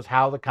on that was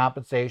how the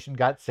compensation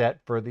got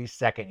set for the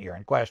second year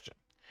in question.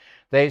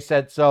 They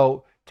said,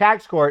 so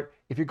tax court,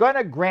 if you're going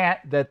to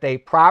grant that they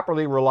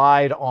properly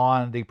relied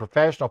on the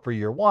professional for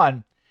year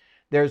one,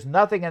 there's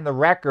nothing in the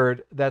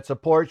record that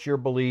supports your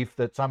belief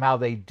that somehow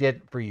they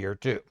didn't for year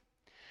 2.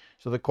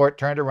 So the court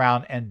turned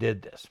around and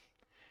did this.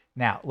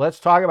 Now, let's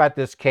talk about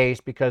this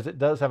case because it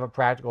does have a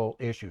practical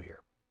issue here.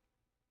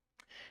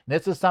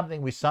 This is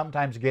something we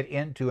sometimes get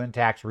into in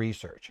tax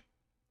research.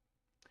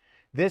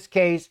 This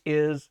case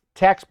is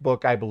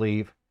textbook, I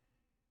believe,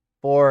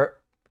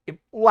 for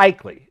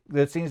likely.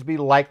 That seems to be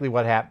likely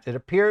what happens. It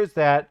appears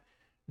that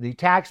the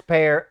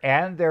taxpayer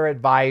and their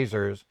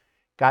advisors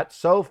got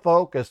so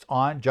focused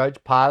on Judge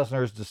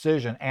Posner's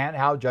decision and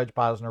how Judge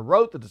Posner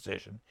wrote the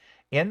decision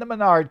in the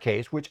Menard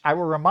case, which I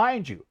will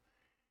remind you,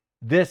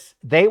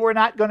 they were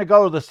not going to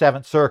go to the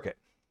Seventh Circuit.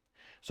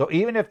 So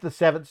even if the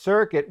Seventh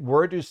Circuit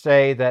were to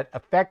say that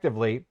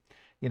effectively,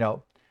 you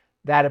know,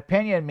 that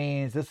opinion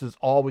means this is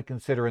all we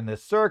consider in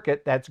this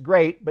circuit, that's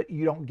great, but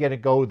you don't get to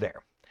go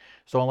there.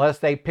 So unless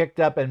they picked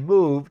up and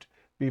moved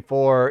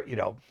before,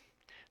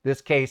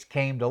 this case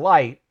came to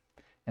light,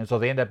 and so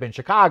they end up in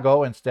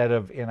Chicago instead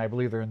of I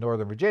believe they're in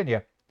Northern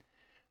Virginia,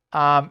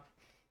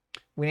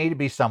 we need to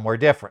be somewhere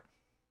different.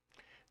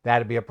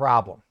 That'd be a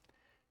problem.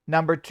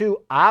 Number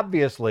two,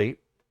 obviously,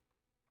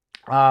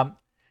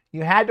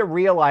 you had to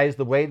realize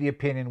the way the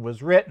opinion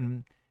was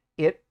written,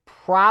 it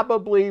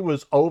probably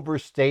was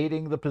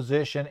overstating the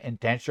position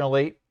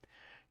intentionally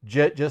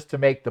just to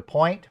make the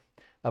point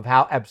of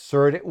how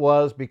absurd it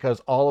was, because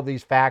all of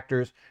these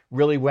factors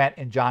really went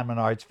in John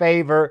Menard's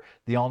favor.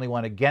 The only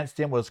one against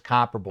him was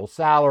comparable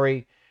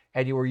salary,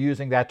 and you were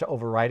using that to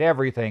override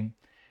everything.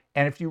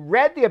 And if you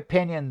read the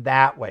opinion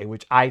that way,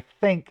 which I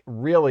think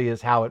really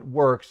is how it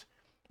works,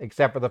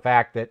 except for the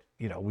fact that,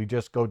 we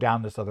just go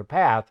down this other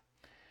path,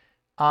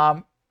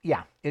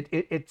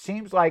 it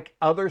seems like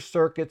other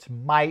circuits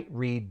might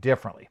read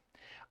differently.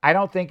 I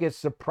don't think it's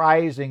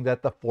surprising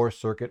that the Fourth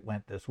Circuit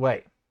went this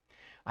way.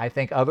 I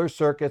think other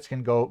circuits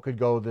could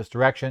go this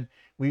direction.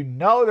 We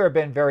know there have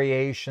been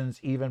variations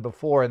even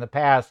before in the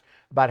past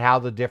about how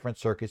the different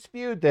circuits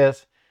viewed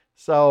this.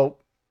 So,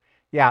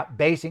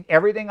 basing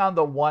everything on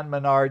the one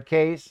Menard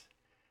case,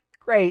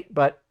 great,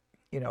 but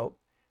you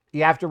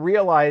have to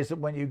realize that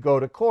when you go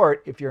to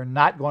court, if you're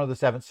not going to the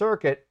Seventh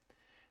Circuit,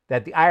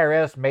 that the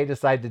IRS may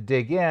decide to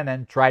dig in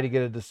and try to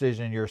get a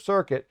decision in your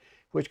circuit,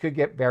 which could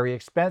get very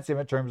expensive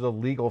in terms of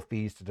legal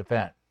fees to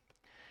defend.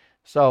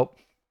 So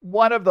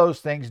one of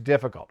those things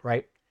difficult,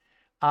 right?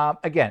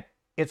 Again,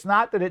 it's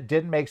not that it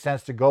didn't make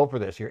sense to go for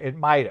this here. It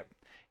might have.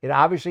 It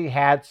obviously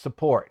had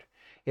support.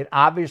 It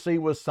obviously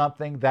was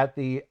something that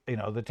the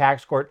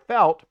tax court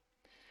felt,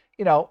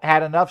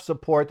 had enough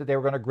support that they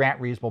were going to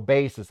grant reasonable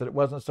basis, that it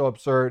wasn't so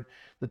absurd.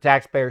 The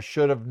taxpayer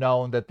should have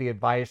known that the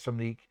advice from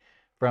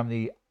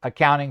the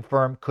accounting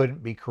firm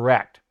couldn't be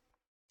correct.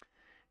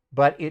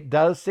 But it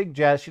does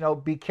suggest,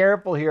 be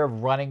careful here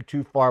of running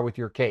too far with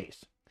your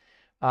case.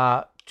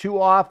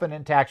 Too often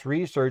in tax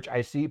research,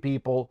 I see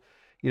people,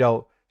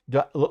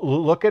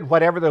 look at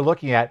whatever they're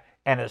looking at,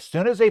 and as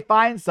soon as they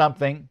find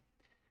something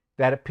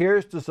that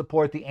appears to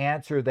support the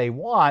answer they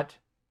want,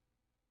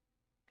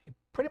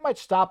 pretty much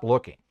stop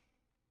looking.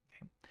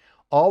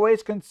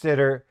 Always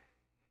consider,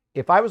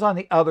 if I was on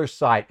the other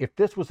side, if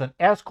this was an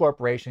S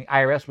corporation, the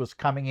IRS was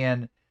coming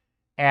in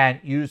and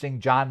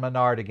using John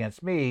Menard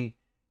against me,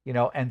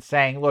 and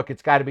saying, look,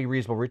 it's got to be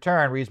reasonable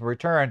return. Reasonable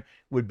return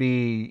would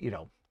be,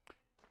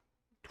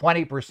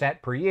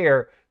 20% per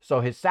year. So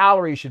his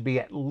salary should be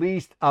at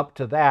least up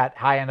to that,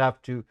 high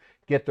enough to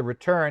get the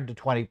return to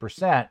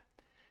 20%.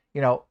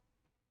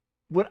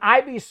 Would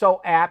I be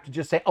so apt to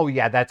just say, oh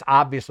yeah, that's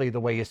obviously the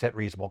way you set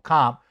reasonable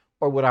comp,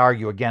 or would I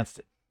argue against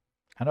it?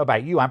 I don't know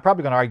about you, I'm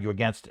probably going to argue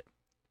against it,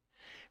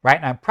 right?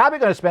 And I'm probably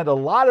going to spend a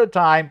lot of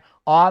time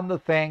on the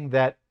thing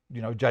that,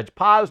 Judge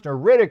Posner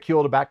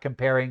ridiculed about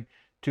comparing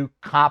to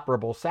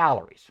comparable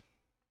salaries,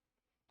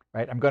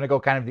 right? I'm going to go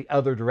kind of the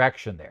other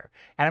direction there.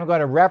 And I'm going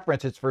to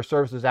reference it's for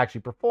services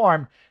actually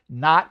performed,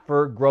 not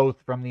for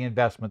growth from the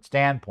investment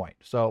standpoint.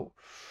 So,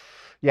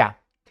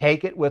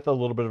 take it with a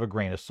little bit of a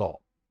grain of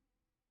salt.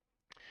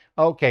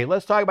 Okay,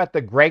 let's talk about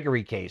the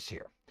Gregory case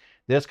here.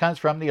 This comes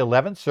from the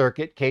 11th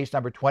Circuit, case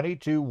number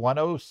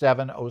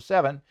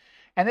 22-10707,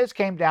 and this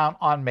came down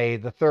on May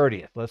the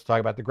 30th. Let's talk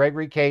about the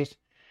Gregory case.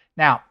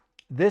 Now,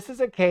 this is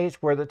a case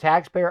where the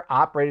taxpayer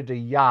operated a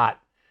yacht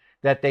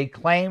that they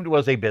claimed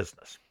was a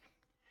business.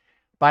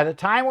 By the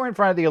time we're in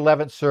front of the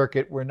 11th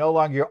Circuit, we're no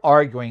longer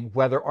arguing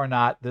whether or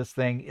not this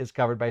thing is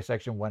covered by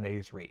Section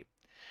 183.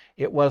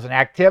 It was an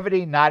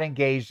activity not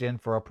engaged in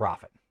for a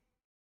profit.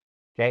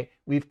 Okay,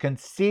 we've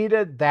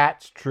conceded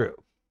that's true.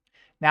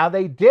 Now,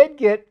 they did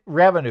get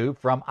revenue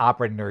from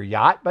operating their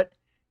yacht, but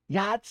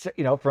yachts,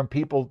 from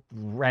people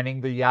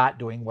renting the yacht,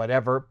 doing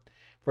whatever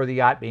for the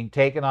yacht, being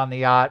taken on the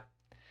yacht.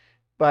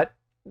 But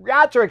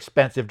yachts are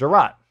expensive to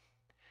run.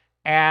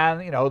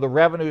 And, the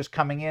revenues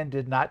coming in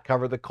did not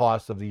cover the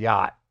cost of the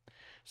yacht.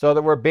 So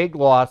there were big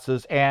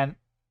losses. And,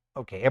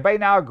 okay, everybody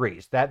now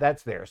agrees that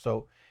that's there.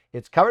 So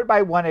it's covered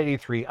by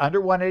 183. Under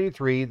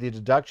 183, the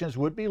deductions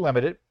would be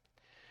limited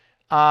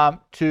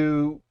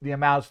to the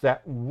amounts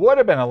that would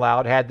have been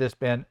allowed had this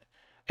been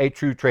a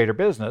true trader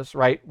business,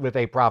 right, with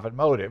a profit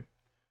motive.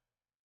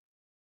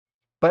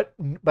 But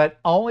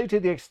only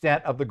to the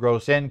extent of the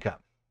gross income.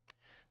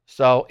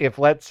 So if,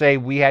 let's say,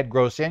 we had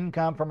gross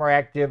income from our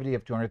activity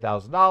of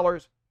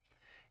 $200,000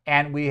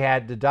 and we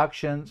had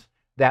deductions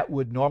that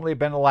would normally have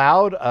been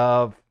allowed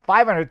of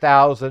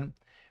 $500,000,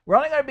 we're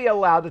only going to be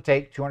allowed to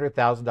take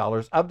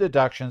 $200,000 of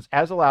deductions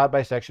as allowed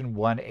by Section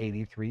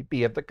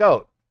 183B of the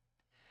Code.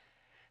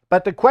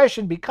 But the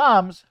question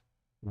becomes,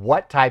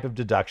 what type of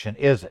deduction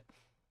is it?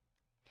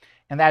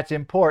 And that's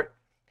important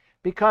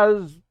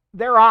because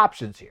there are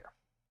options here,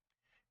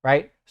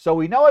 right? So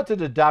we know it's a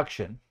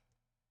deduction,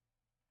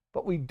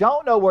 but we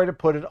don't know where to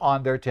put it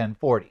on their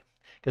 1040,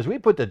 because we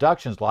put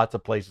deductions lots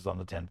of places on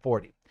the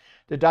 1040.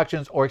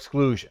 Deductions or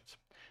exclusions.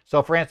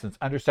 So for instance,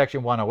 under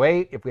Section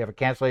 108, if we have a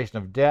cancellation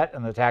of debt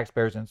and the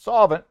taxpayer is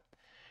insolvent,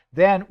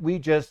 then we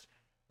just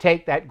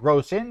take that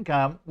gross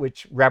income,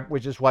 which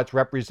is what's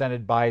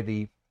represented by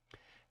the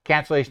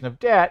cancellation of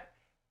debt,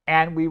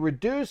 and we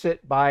reduce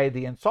it by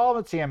the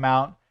insolvency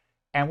amount,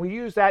 and we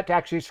use that to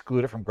actually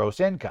exclude it from gross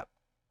income.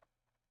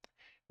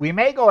 We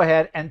may go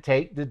ahead and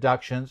take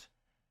deductions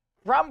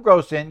from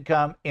gross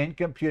income in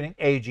computing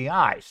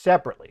AGI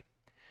separately.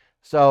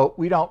 So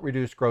we don't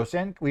reduce gross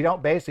income. We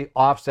don't basically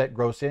offset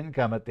gross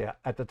income at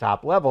the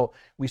top level.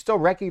 We still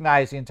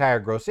recognize the entire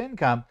gross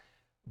income,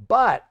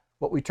 but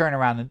what we turn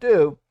around and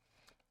do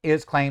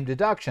is claim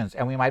deductions,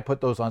 and we might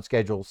put those on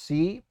Schedule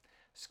C,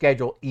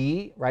 Schedule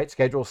E, right?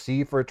 Schedule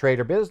C for a trade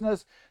or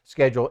business,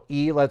 Schedule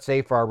E, let's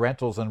say, for our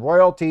rentals and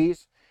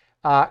royalties.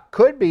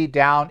 Could be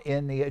down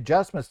in the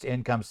adjustments to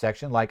income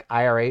section, like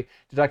IRA,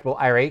 deductible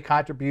IRA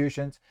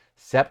contributions,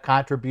 SEP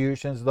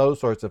contributions,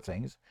 those sorts of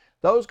things.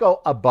 Those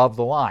go above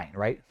the line,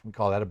 right? We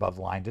call that above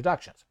the line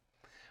deductions.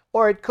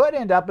 Or it could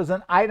end up as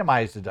an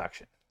itemized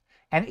deduction.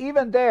 And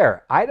even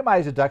there,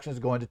 itemized deductions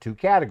go into two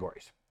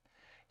categories.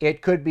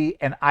 It could be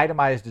an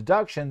itemized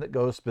deduction that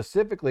goes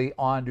specifically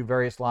onto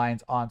various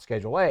lines on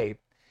Schedule A,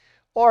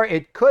 or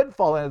it could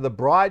fall into the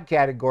broad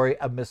category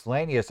of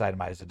miscellaneous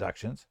itemized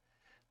deductions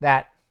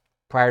that,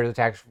 prior to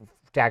the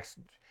Tax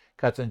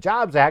Cuts and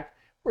Jobs Act,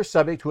 were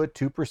subject to a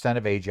 2%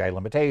 of AGI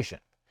limitation.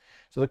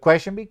 So the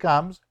question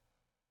becomes,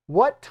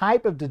 what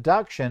type of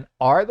deduction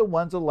are the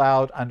ones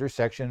allowed under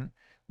Section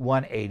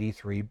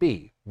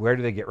 183B? Where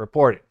do they get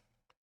reported?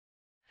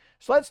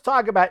 So let's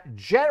talk about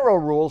general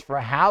rules for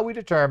how we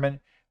determine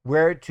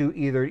where to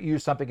either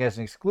use something as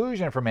an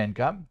exclusion from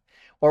income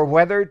or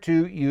whether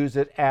to use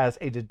it as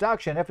a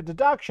deduction. If a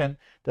deduction,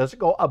 does it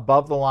go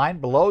above the line,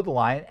 below the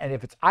line? And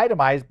if it's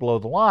itemized below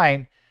the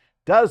line,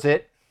 does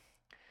it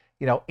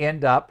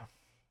end up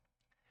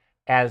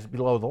as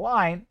below the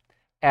line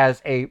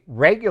as a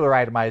regular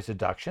itemized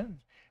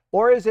deduction,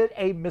 or is it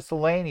a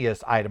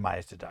miscellaneous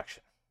itemized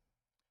deduction?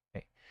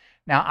 Okay.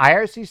 Now,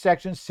 IRC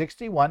Section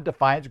 61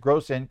 defines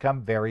gross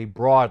income very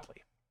broadly.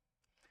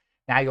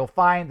 Now, you'll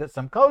find that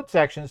some code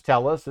sections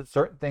tell us that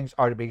certain things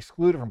are to be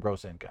excluded from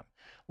gross income,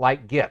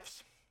 like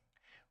gifts,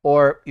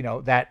 or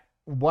that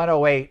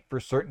 108 for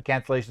certain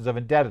cancellations of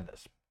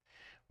indebtedness,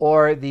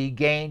 or the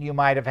gain you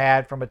might have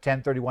had from a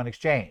 1031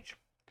 exchange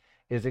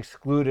is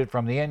excluded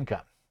from the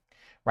income,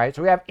 right?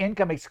 So we have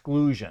income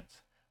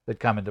exclusions that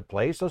come into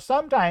play. So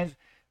sometimes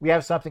we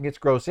have something that's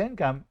gross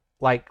income,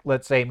 like,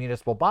 let's say,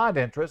 municipal bond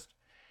interest,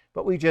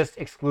 but we just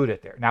exclude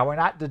it there. Now, we're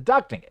not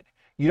deducting it.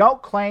 You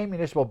don't claim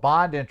municipal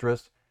bond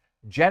interest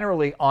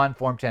generally on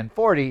Form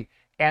 1040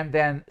 and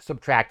then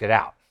subtract it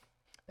out.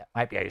 That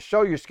might be how you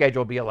show your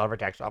Schedule B, a lot of our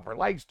tax software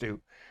likes to,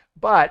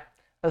 but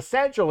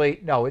essentially,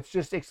 no, it's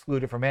just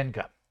excluded from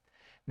income.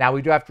 Now,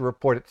 we do have to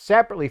report it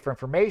separately for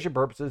information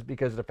purposes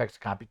because it affects the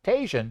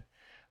computation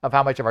of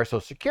how much of our Social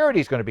Security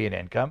is going to be in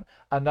income.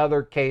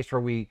 Another case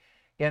where we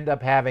end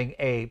up having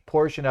a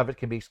portion of it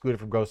can be excluded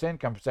from gross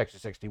income for Section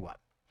 61.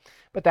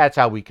 But that's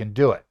how we can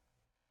do it.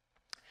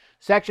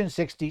 Section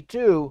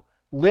 62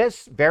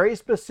 lists very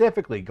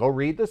specifically, go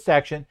read the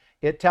section,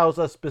 it tells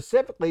us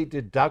specifically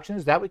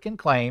deductions that we can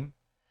claim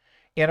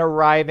in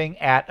arriving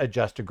at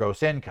adjusted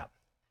gross income.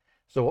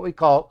 So what we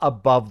call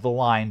above the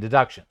line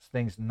deductions,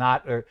 things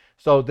not,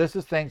 so this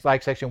is things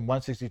like Section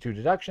 162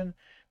 deduction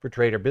for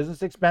trade or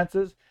business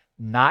expenses,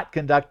 not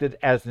conducted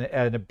as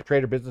a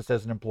trade or business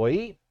as an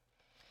employee.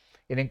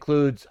 It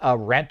includes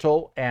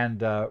rental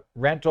and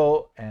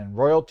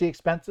royalty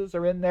expenses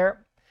are in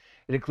there.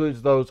 It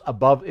includes those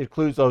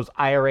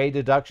IRA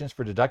deductions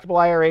for deductible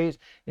IRAs.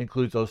 It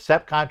includes those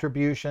SEP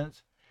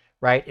contributions,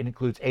 right? It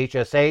includes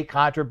HSA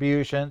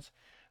contributions,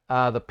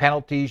 the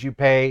penalties you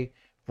pay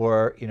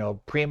for,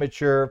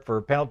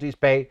 for penalties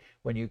paid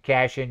when you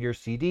cash in your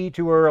CD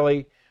too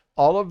early.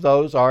 All of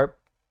those are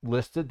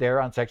listed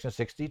there on Section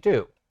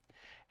 62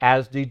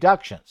 as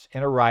deductions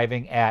in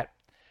arriving at,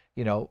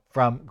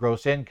 from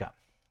gross income.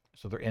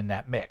 So they're in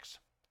that mix.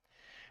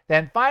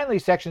 Then finally,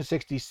 Section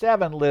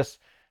 67 lists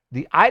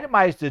the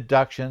itemized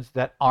deductions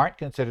that aren't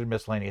considered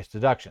miscellaneous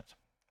deductions.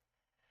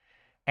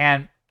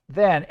 And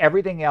then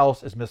everything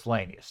else is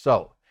miscellaneous.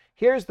 So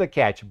here's the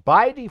catch.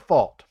 By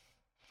default,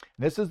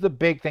 and this is the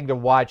big thing to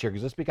watch here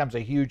because this becomes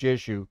a huge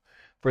issue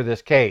for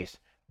this case.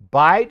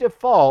 By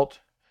default,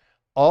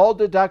 all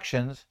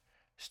deductions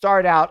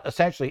start out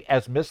essentially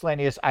as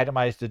miscellaneous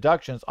itemized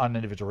deductions on an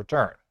individual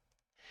return.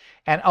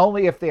 And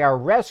only if they are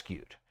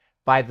rescued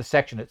by the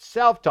section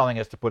itself telling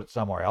us to put it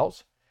somewhere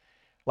else,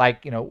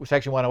 like,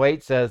 Section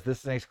 108 says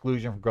this is an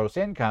exclusion from gross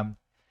income,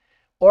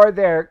 or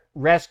they're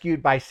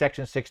rescued by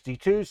Section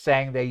 62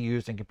 saying they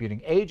use in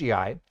computing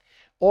AGI,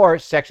 or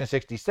Section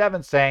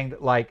 67 saying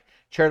that, like,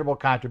 charitable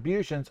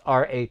contributions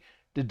are a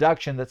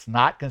deduction that's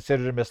not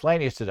considered a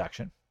miscellaneous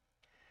deduction,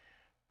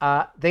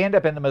 they end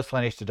up in the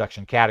miscellaneous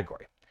deduction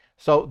category.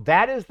 So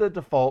that is the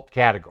default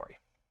category.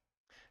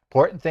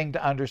 Important thing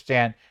to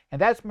understand,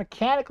 and that's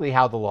mechanically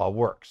how the law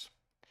works,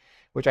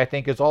 which I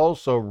think is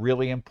also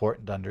really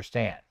important to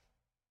understand.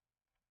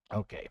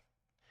 Okay.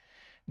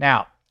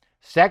 Now,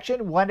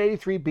 Section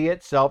 183B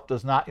itself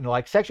does not,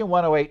 like Section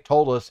 108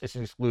 told us it's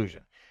an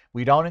exclusion.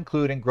 We don't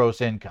include in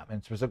gross income,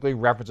 and specifically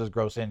references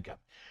gross income.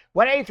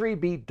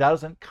 183B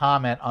doesn't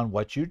comment on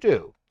what you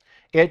do.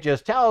 It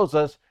just tells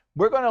us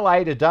we're going to allow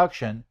a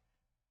deduction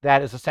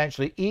that is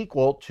essentially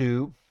equal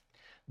to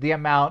the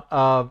amount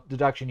of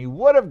deduction you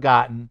would have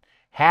gotten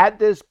had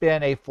this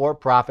been a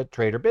for-profit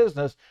trade or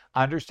business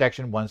under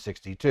Section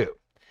 162.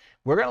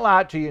 We're going to allow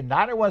it to you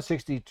not under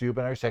 162,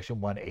 but under Section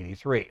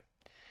 183.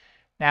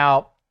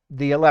 Now,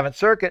 the 11th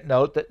Circuit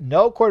note that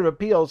no court of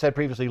appeals had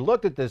previously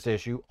looked at this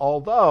issue,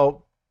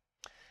 although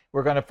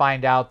we're going to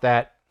find out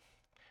that,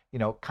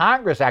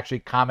 Congress actually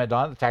commented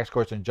on the Tax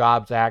Courts and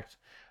Jobs Act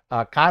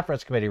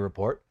Conference Committee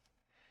report.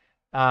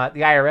 The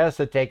IRS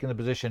had taken the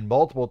position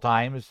multiple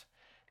times,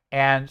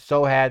 and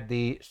so had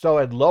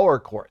lower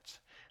courts,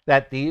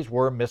 that these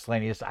were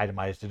miscellaneous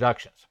itemized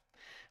deductions.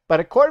 But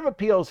a court of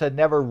appeals had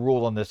never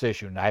ruled on this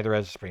issue, neither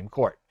has the Supreme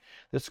Court.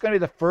 This is going to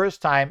be the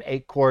first time a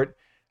court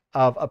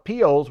of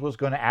appeals was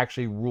going to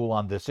actually rule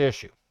on this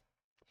issue.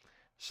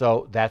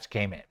 So that's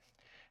came in.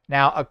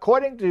 Now,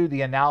 according to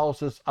the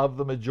analysis of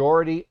the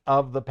majority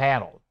of the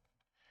panel,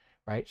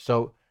 right?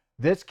 So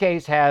this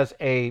case has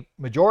a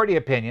majority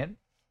opinion,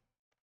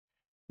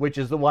 which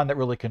is the one that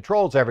really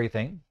controls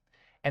everything.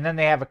 And then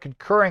they have a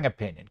concurring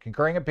opinion.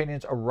 Concurring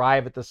opinions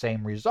arrive at the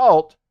same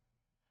result,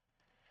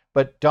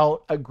 but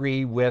don't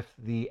agree with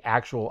the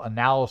actual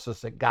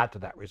analysis that got to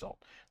that result.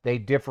 They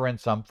differ in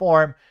some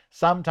form.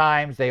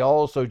 Sometimes they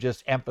also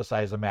just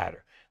emphasize a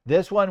matter.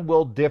 This one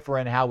will differ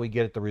in how we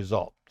get at the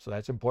result. So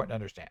that's important to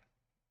understand.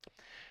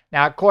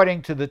 Now,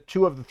 according to the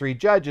two of the three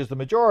judges, the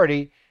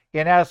majority,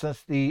 in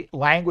essence, the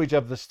language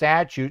of the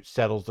statute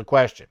settles the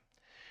question.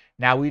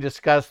 Now, we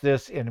discussed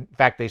this. In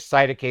fact, they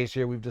cite a case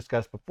here we've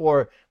discussed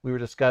before. We were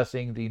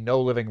discussing the no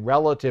living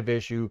relative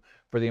issue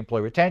for the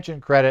employee retention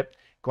credit,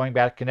 going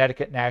back to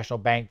Connecticut National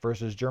Bank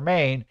versus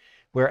Germain,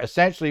 where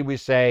essentially we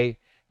say,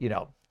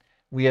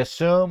 we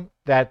assume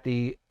that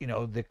the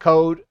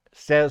code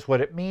says what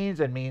it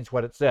means and means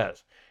what it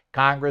says.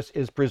 Congress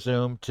is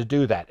presumed to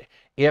do that.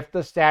 If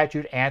the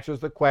statute answers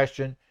the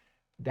question,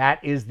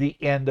 that is the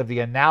end of the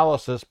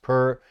analysis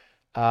per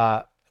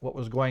what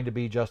was going to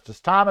be Justice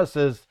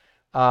Thomas's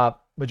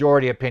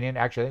majority opinion.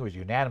 Actually, I think it was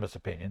unanimous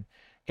opinion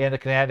in the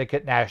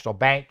Connecticut National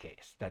Bank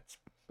case.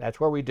 That's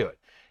where we do it.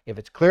 If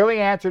it's clearly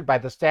answered by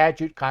the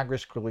statute,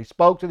 Congress clearly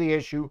spoke to the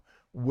issue,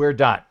 we're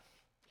done.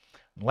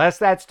 Unless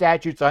that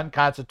statute's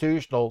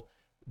unconstitutional,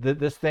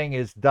 this thing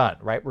is done,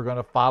 right? We're going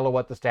to follow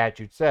what the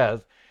statute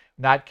says,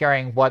 not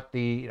caring what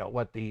the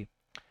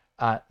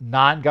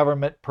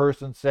non-government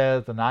person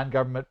says, the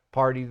non-government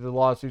party to the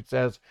lawsuit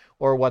says,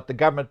 or what the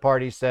government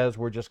party says.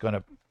 We're just going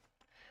to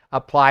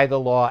apply the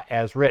law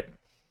as written,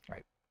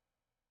 right?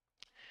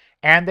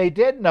 And they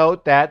did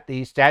note that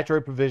the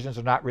statutory provisions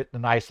are not written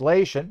in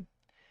isolation,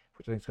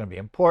 which I think is going to be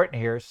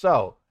important here.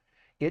 So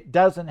it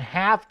doesn't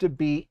have to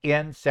be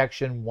in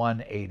Section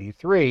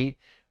 183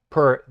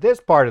 per this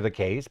part of the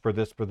case, for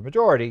the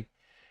majority,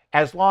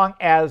 as long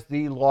as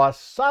the law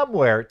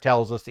somewhere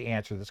tells us the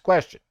answer to this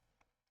question.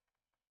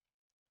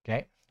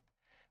 Okay?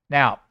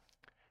 Now,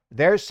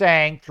 they're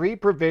saying three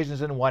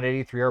provisions in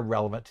 183 are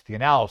relevant to the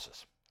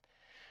analysis.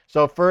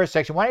 So first,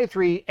 Section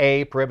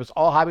 183A prohibits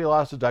all hobby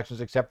loss deductions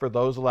except for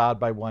those allowed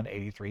by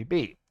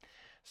 183B.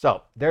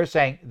 So they're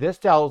saying this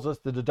tells us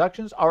the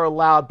deductions are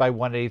allowed by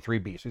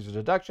 183B. So these are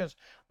deductions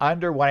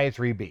under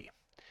 183B,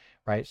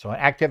 right? So an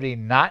activity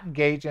not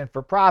engaged in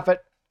for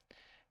profit,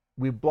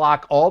 we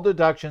block all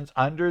deductions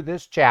under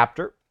this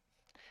chapter,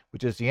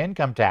 which is the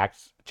income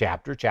tax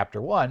chapter,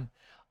 chapter 1,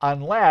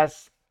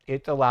 unless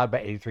it's allowed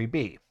by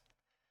 83B.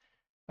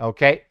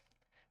 Okay,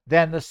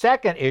 then the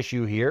second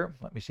issue here,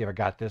 let me see if I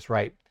got this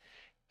right,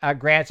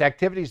 grants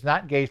activities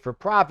not engaged for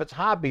profits,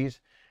 hobbies,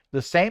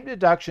 the same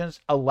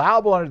deductions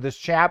allowable under this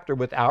chapter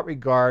without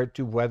regard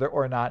to whether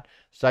or not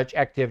such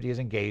activity is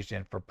engaged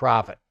in for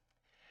profit.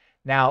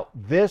 Now,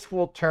 this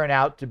will turn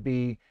out to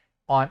be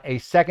on a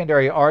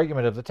secondary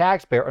argument of the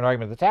taxpayer, an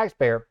argument of the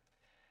taxpayer,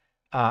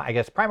 I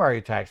guess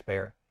primary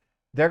taxpayer.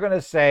 They're going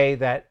to say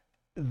that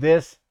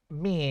this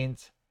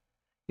means,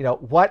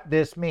 what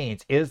this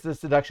means. Is this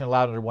deduction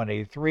allowed under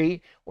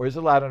 183 or is it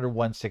allowed under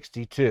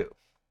 162?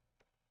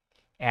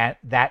 And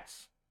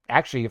that's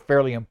actually a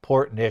fairly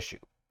important issue.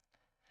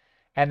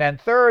 And then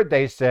third,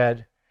 they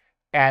said,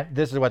 and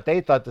this is what they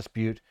thought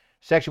dispute,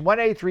 Section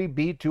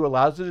 183B2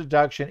 allows the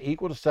deduction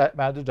equal to set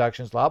amount of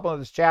deductions allowable in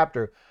this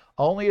chapter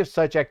only if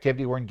such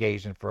activity were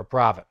engaged in for a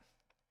profit.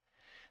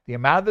 The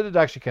amount of the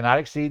deduction cannot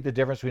exceed the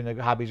difference between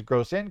the hobby's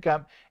gross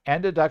income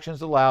and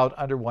deductions allowed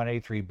under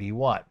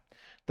 183B1.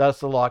 Thus,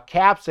 the law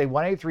caps a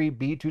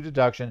 183B2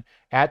 deduction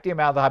at the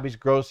amount of the hobby's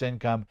gross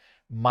income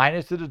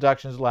minus the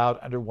deductions allowed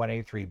under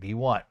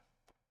 183B1.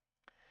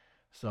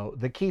 So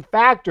the key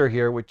factor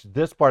here, which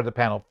this part of the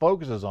panel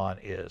focuses on,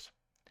 is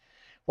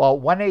while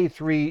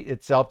 183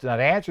 itself did not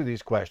answer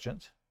these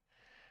questions,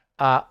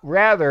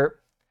 rather,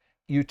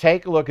 you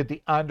take a look at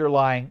the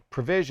underlying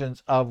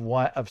provisions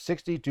of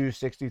 62,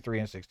 63,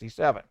 and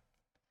 67.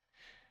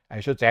 I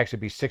should say actually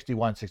be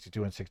 61,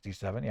 62, and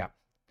 67, yeah.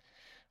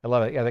 I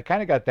love it. Yeah, they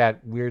kind of got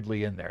that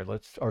weirdly in there. It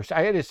is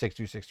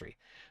 6263.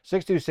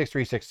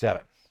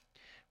 626367,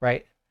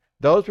 right?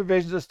 Those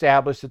provisions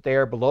establish that they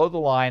are below the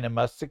line and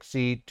must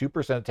exceed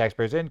 2% of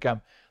taxpayers'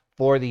 income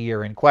for the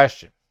year in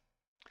question.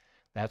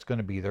 That's going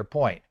to be their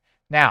point.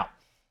 Now,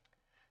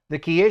 the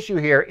key issue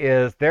here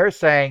is they're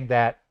saying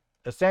that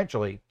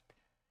essentially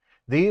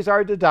these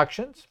are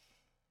deductions,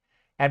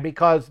 and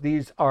because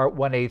these are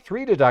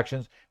 1A3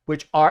 deductions,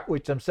 which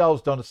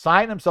themselves don't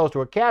assign themselves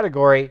to a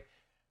category,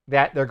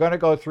 that they're going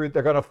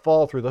to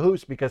fall through the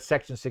hoops because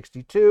Section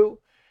 62,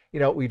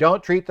 we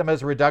don't treat them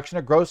as a reduction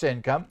of gross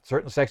income.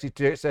 Certainly Section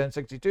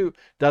 62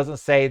 doesn't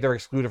say they're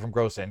excluded from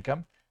gross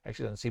income.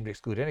 Actually, doesn't seem to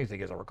exclude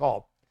anything, as I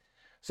recall.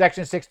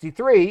 Section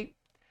 63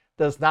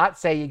 does not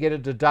say you get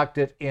it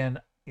deducted in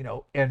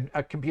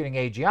computing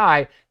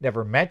AGI,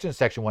 never mentions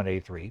Section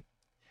 183,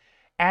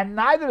 and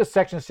neither does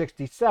Section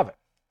 67.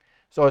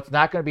 So it's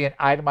not going to be an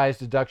itemized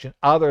deduction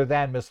other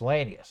than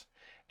miscellaneous.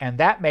 And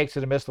that makes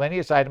it a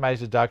miscellaneous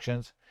itemized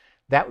deductions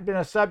that would have been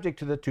a subject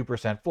to the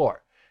 2%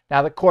 floor.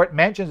 Now, the court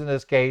mentions in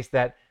this case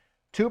that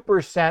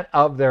 2%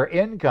 of their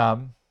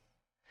income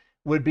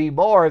would be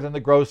more than the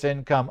gross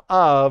income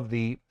of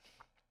the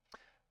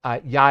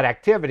yacht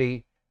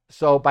activity.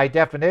 So by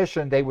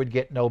definition, they would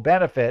get no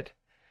benefit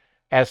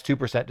as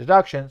 2%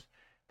 deductions.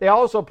 They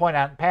also point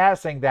out in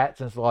passing that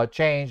since the law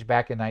changed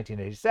back in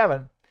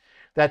 1987,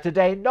 that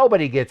today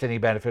nobody gets any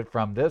benefit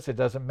from this. It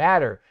doesn't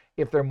matter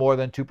if they're more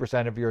than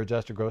 2% of your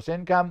adjusted gross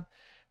income,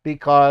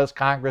 because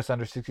Congress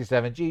under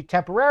 67G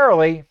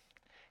temporarily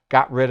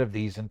got rid of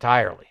these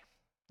entirely.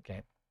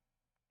 Okay.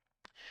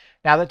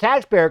 Now, the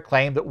taxpayer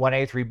claimed that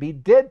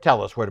 1A3B did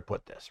tell us where to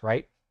put this,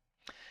 right?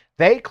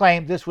 They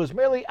claimed this was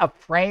merely a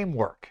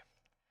framework,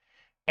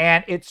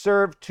 and it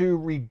served to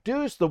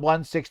reduce the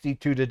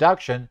 162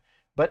 deduction,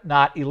 but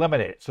not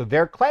eliminate it. So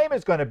their claim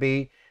is going to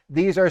be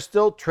these are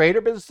still trade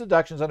or business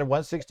deductions under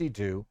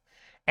 162,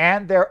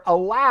 and they're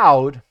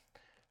allowed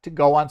to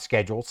go on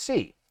Schedule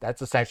C.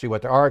 That's essentially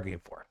what they're arguing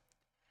for.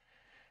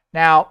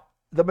 Now,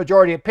 the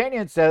majority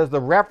opinion says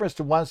the reference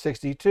to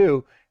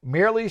 162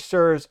 merely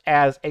serves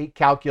as a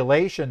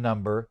calculation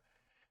number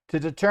to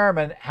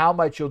determine how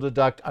much you'll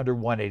deduct under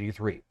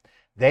 183.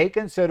 They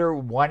consider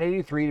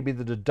 183 to be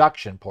the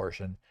deduction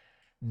portion,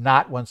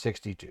 not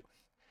 162.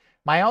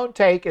 My own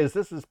take is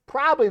this is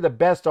probably the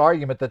best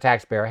argument the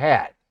taxpayer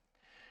had,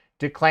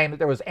 to claim that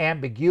there was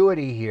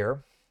ambiguity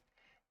here,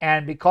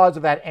 and because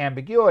of that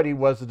ambiguity,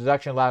 was the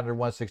deduction allowed under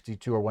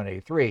 162 or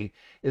 183?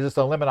 Is this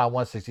a limit on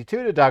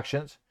 162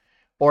 deductions,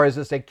 or is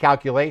this a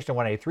calculation of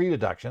 183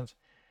 deductions?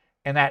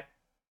 And that,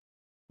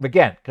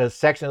 again, because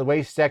the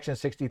way Section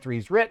 63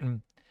 is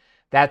written,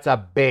 that's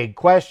a big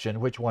question,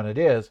 which one it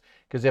is,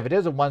 because if it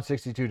is a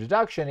 162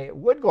 deduction, it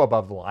would go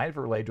above the line if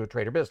it related to a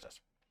trade or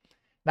business.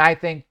 Now, I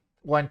think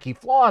one key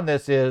flaw in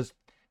this is,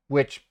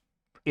 which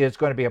is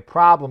going to be a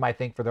problem, I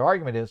think, for their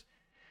argument is,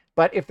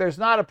 but if there's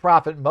not a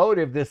profit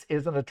motive, this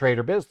isn't a trade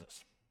or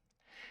business.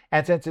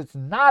 And since it's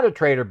not a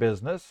trade or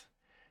business,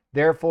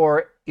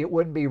 therefore, it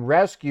wouldn't be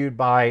rescued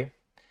by,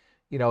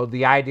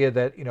 the idea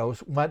that,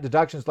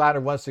 deductions allowed under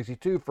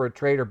 162 for a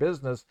trade or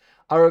business,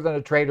 other than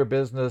a trade or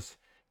business,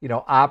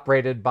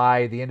 operated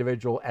by the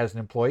individual as an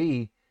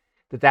employee,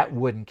 that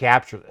wouldn't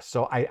capture this.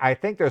 So I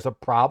think there's a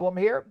problem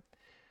here.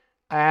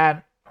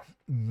 And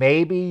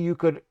maybe you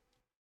could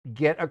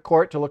get a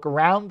court to look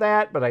around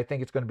that, but I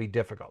think it's going to be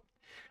difficult.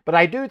 But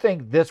I do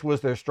think this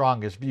was their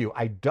strongest view.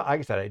 Like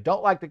I said, I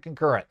don't like the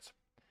concurrence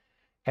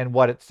and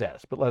what it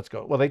says, but let's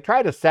go. Well, they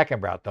tried a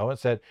second route, though,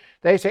 and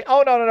they say,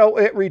 oh, no,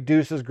 it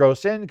reduces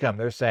gross income,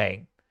 they're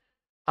saying.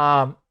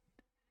 And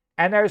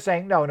they're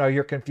saying, no,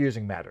 you're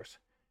confusing matters.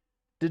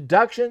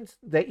 Deductions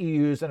that you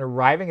use in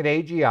arriving at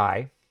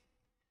AGI,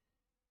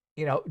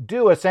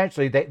 do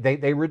essentially,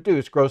 they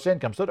reduce gross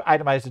income. So to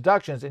itemize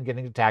deductions in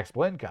getting to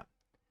taxable income.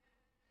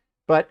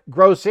 But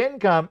gross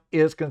income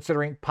is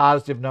considering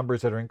positive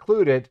numbers that are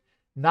included,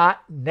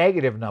 not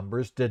negative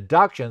numbers,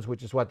 deductions,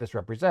 which is what this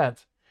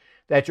represents,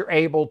 that you're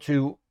able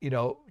to,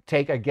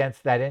 take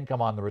against that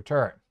income on the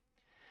return.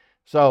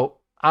 So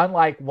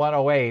unlike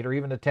 108 or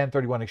even the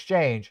 1031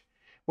 exchange,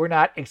 we're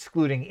not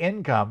excluding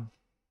income.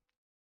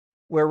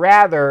 We're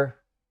rather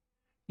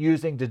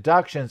using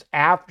deductions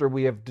after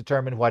we have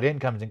determined what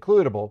income is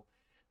includable.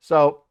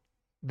 So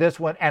this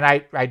one, and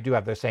I do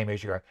have the same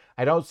issue here.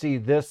 I don't see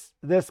this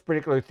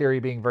particular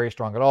theory being very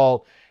strong at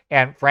all.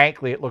 And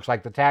frankly, it looks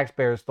like the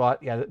taxpayers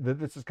thought,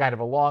 this is kind of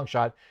a long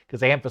shot because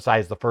they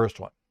emphasized the first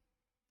one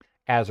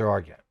as their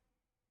argument.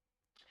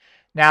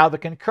 Now, the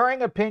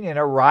concurring opinion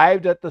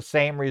arrived at the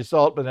same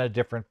result, but in a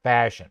different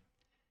fashion.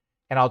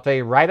 And I'll tell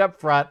you right up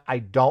front, I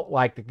don't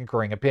like the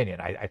concurring opinion.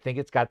 I think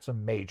it's got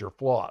some major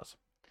flaws.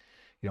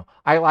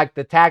 I like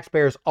the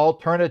taxpayer's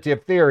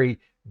alternative theory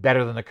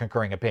better than the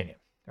concurring opinion,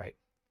 right?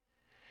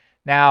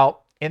 Now,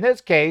 in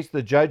this case,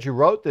 the judge who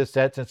wrote this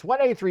said, since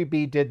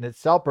 1A3B didn't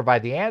itself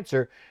provide the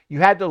answer, you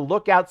had to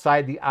look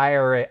outside the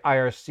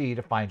IRC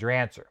to find your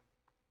answer.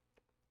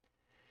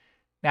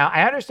 Now,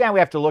 I understand we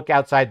have to look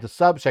outside the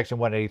subsection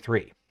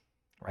 183,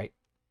 right?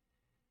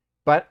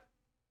 But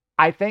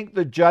I think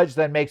the judge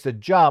then makes a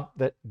jump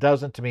that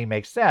doesn't, to me,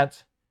 make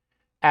sense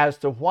as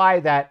to why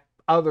that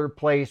other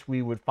place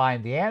we would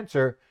find the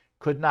answer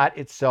could not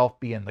itself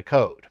be in the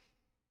code.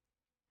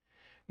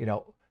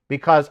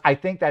 Because I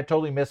think that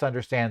totally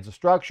misunderstands the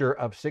structure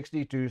of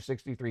 62,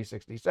 63,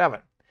 67.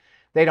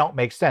 They don't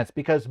make sense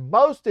because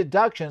most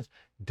deductions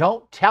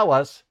don't tell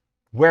us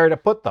where to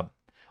put them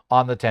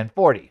on the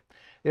 1040.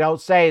 They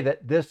don't say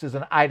that this is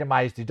an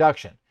itemized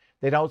deduction.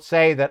 They don't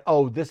say that,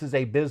 oh, this is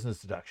a business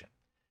deduction,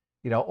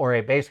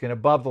 or basically an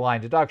above the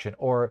line deduction,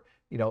 or,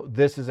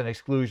 this is an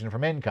exclusion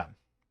from income.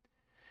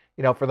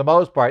 For the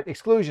most part,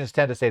 exclusions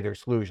tend to say they're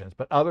exclusions,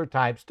 but other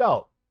types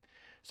don't.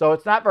 So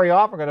it's not very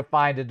often going to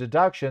find a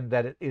deduction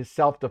that is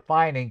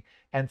self-defining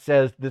and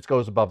says this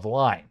goes above the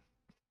line.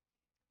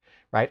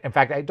 Right? In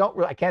fact,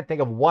 I can't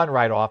think of one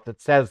write-off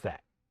that says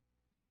that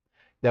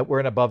we're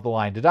an above the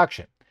line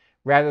deduction.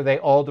 Rather, they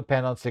all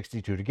depend on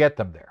 62 to get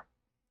them there.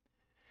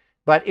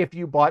 But if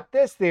you bought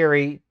this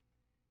theory,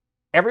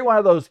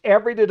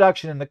 every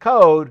deduction in the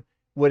code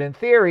would, in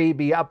theory,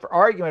 be up for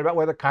argument about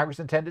whether Congress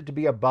intended to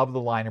be above the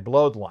line or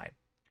below the line.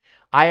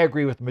 I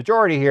agree with the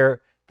majority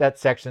here that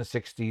Section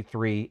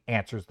 63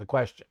 answers the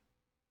question.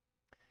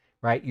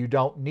 Right? You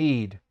don't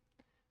need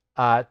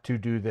to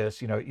do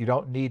this. You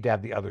don't need to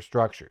have the other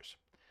structures.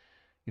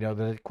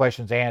 The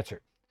question's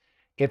answered.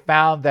 It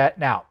found that,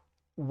 now,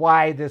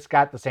 why this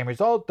got the same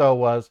result, though,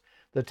 was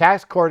the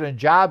Tax Court and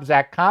Jobs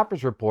Act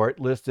conference report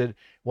listed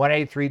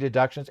 183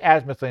 deductions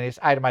as miscellaneous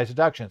itemized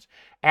deductions.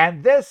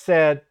 And this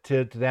said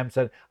to them,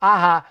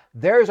 aha,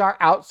 there's our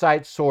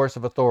outside source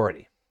of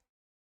authority.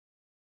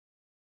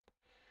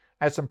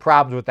 I had some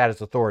problems with that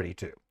as authority,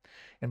 too.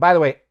 And by the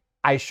way,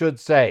 I should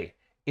say,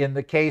 in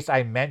the case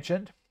I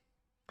mentioned,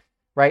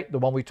 right, the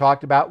one we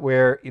talked about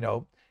where,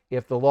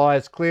 if the law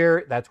is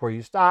clear, that's where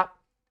you stop.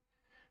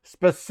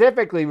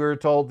 Specifically, we were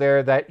told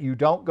there that you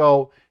don't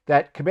go,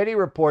 that committee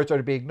reports are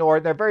to be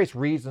ignored. There are various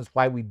reasons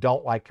why we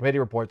don't like committee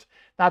reports,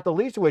 not the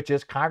least of which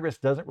is Congress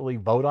doesn't really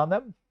vote on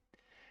them.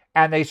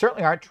 And they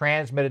certainly aren't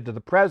transmitted to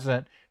the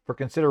president for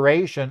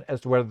consideration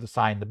as to whether to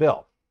sign the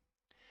bill.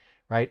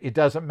 Right? It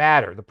doesn't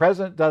matter. The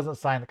president doesn't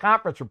sign the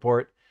conference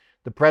report.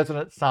 The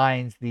president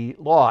signs the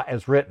law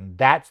as written.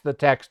 That's the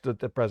text that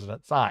the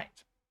president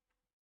signs.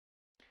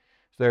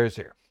 So there's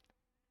here.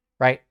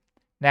 Right?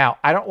 Now,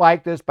 I don't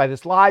like this. By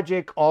this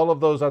logic, all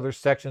of those other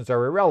sections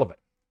are irrelevant.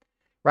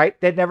 Right?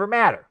 They'd never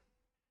matter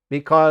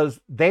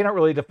because they don't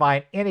really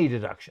define any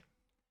deduction.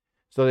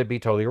 So they'd be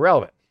totally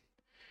irrelevant.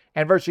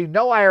 And virtually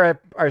no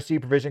IRC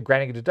provision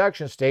granting a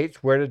deduction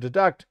states where to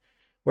deduct,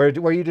 where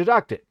you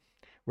deduct it.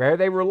 Where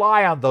they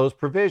rely on those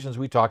provisions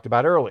we talked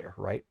about earlier,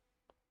 right?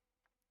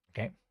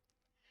 Okay.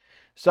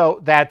 So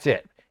that's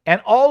it.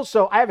 And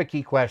also, I have a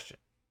key question.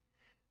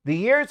 The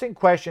years in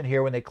question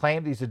here when they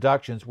claimed these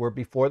deductions were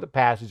before the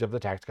passage of the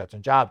Tax Cuts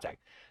and Jobs Act.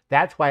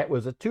 That's why it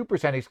was a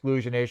 2%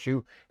 exclusion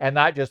issue and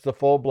not just the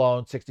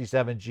full-blown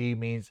 67G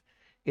means,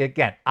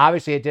 again,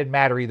 obviously it didn't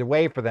matter either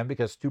way for them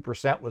because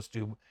 2%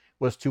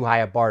 was too high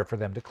a bar for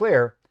them to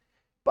clear.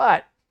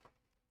 But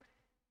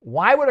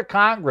why would a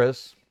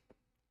Congress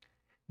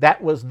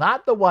that was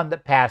not the one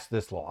that passed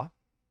this law,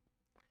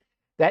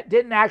 that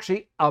didn't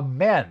actually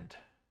amend,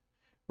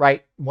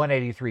 right,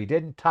 183,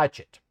 didn't touch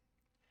it,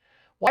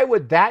 why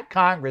would that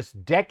Congress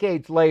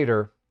decades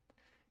later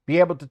be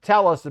able to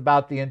tell us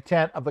about the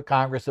intent of the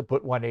Congress that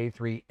put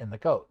 183 in the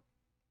code?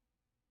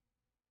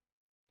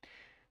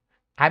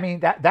 I mean,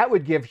 that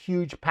would give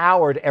huge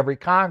power to every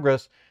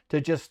Congress to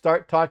just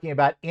start talking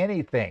about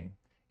anything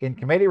in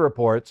committee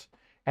reports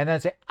and then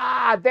say,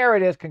 there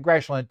it is,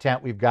 congressional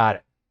intent, we've got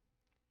it.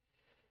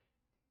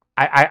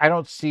 I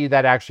don't see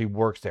that actually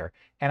works there.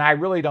 And I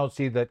really don't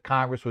see that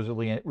Congress was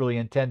really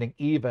intending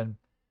even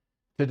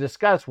to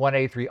discuss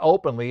 183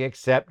 openly,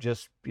 except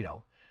just,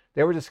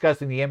 they were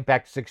discussing the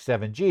impact of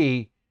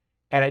 67G,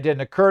 and it didn't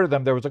occur to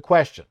them there was a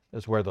question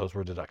as where those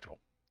were deductible.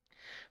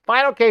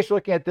 Final case we're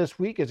looking at this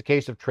week is a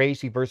case of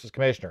Tracy versus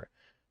Commissioner.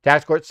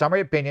 Tax Court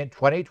Summary Opinion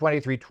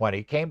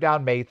 2023-20 came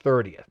down May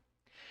 30th.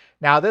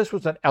 Now, this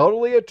was an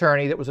elderly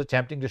attorney that was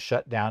attempting to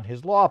shut down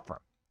his law firm.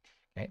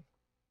 Okay.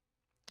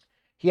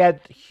 He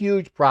had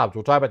huge problems.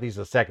 We'll talk about these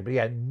in a second, but he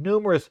had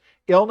numerous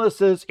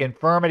illnesses,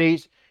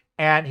 infirmities,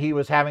 and he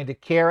was having to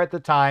care at the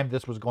time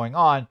this was going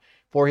on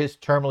for his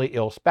terminally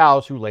ill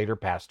spouse who later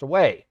passed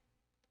away.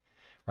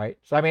 Right?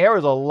 So, I mean, there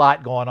was a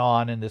lot going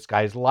on in this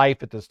guy's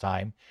life at this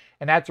time,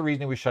 and that's the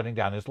reason he was shutting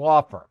down his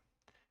law firm.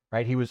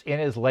 Right? He was in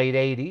his late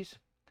 80s,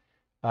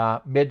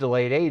 mid to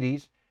late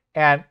 80s,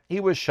 and he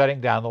was shutting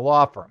down the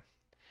law firm.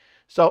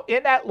 So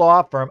in that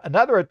law firm,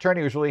 another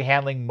attorney was really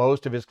handling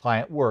most of his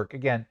client work.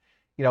 Again,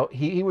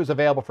 he was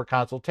available for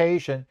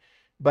consultation,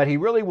 but he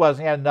really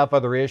wasn't. He had enough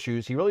other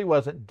issues. He really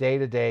wasn't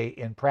day-to-day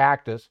in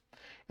practice.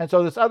 And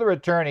so this other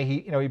attorney,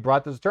 he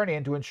brought this attorney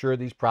in to ensure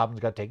these problems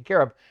got taken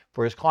care of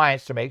for his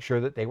clients to make sure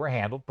that they were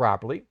handled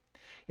properly.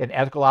 He had an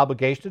ethical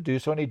obligation to do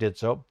so, and he did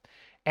so.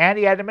 And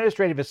he had an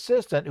administrative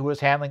assistant who was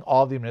handling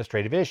all the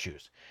administrative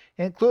issues,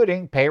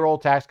 including payroll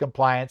tax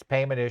compliance,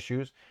 payment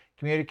issues,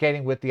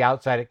 communicating with the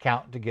outside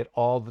accountant to get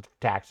all the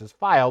taxes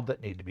filed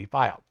that need to be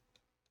filed.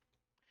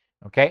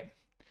 Okay?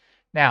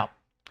 Now,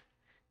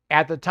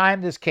 at the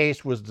time this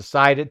case was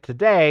decided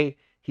today,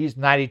 he's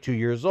 92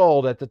 years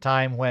old. At the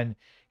time when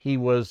he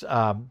was,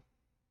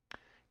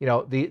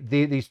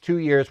 these 2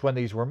 years when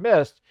these were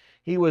missed,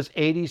 he was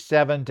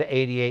 87 to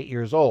 88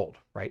 years old,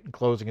 right, in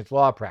closing his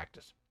law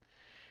practice.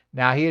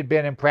 Now, he had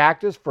been in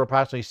practice for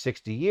approximately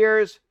 60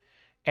 years,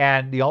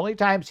 and the only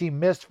times he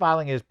missed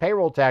filing his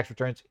payroll tax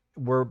returns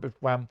were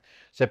from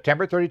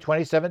September 30,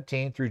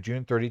 2017 through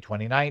June 30,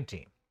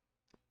 2019,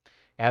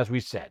 as we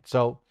said.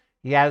 So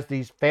he has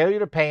these failure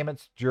to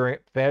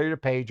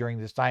pay during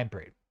this time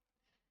period.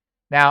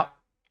 Now,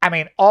 I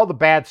mean, all the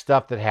bad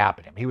stuff that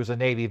happened to him. He was a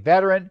Navy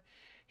veteran.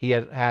 He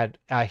had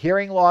a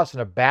hearing loss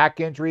and a back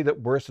injury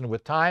that worsened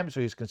with time,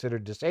 so he's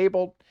considered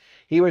disabled.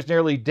 He was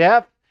nearly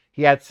deaf.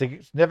 He had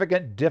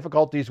significant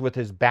difficulties with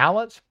his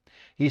balance.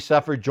 He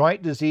suffered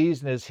joint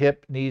disease in his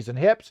knees, and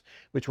hips,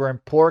 which were in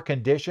poor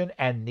condition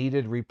and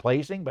needed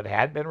replacing, but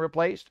had been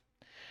replaced.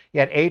 He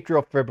had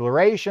atrial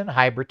fibrillation,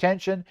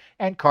 hypertension,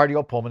 and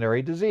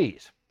cardiopulmonary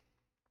disease.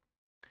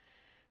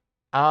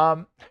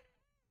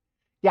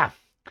 Yeah,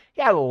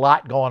 he had a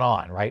lot going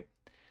on, right?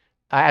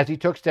 As he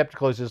took steps to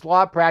close his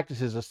law practice,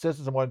 his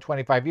assistants of more than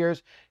 25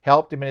 years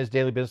helped him in his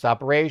daily business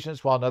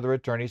operations, while another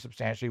attorney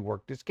substantially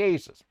worked his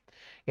cases.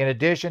 In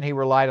addition, he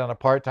relied on a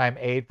part-time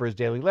aide for his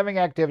daily living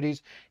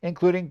activities,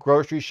 including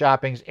grocery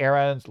shopping,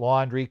 errands,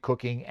 laundry,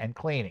 cooking, and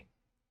cleaning.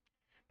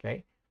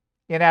 Okay?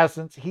 In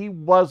essence, he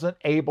wasn't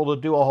able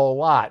to do a whole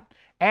lot.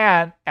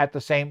 And at the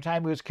same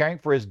time, he was caring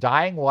for his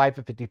dying wife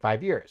of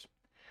 55 years.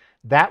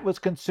 That was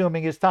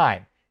consuming his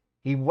time.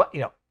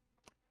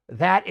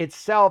 That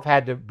itself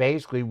had to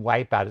basically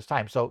wipe out his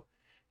time. So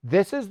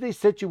this is the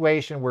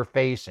situation we're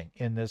facing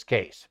in this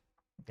case.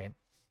 Okay.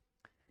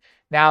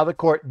 Now, the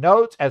court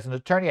notes, as an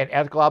attorney had an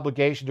ethical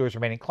obligation to his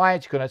remaining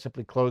clients, he could not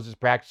simply close his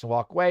practice and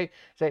walk away,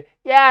 say,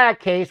 yeah, that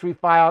case we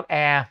filed,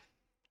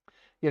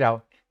 you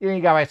got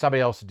to find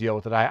somebody else to deal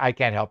with it. I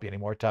can't help you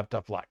anymore.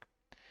 Tough luck,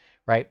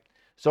 right?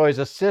 So his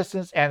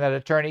assistants and that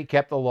attorney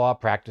kept the law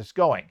practice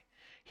going.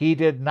 He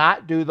did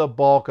not do the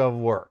bulk of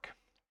work.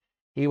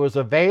 He was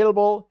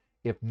available.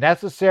 If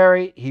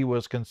necessary, he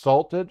was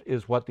consulted,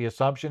 is what the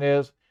assumption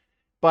is.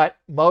 But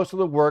most of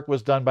the work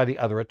was done by the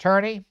other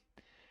attorney,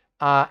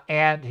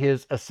 and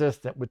his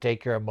assistant would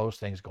take care of most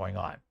things going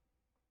on.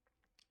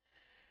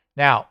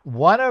 Now,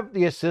 one of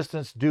the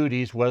assistant's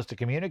duties was to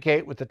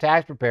communicate with the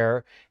tax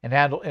preparer and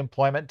handle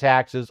employment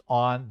taxes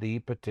on the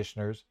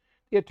petitioner's,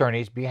 the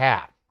attorney's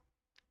behalf.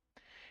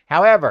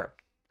 However,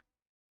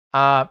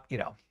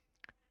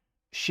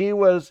 she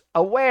was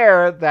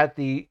aware that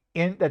they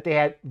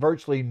had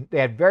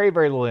very,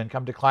 very little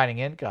income, declining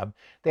income.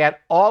 They had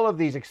all of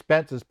these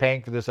expenses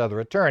paying for this other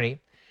attorney,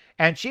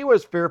 and she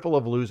was fearful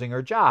of losing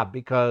her job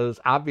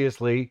because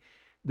obviously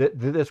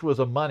this was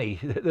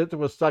this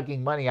was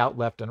sucking money out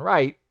left and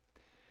right.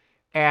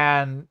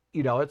 And,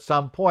 at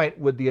some point,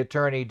 would the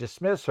attorney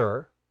dismiss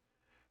her?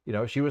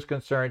 She was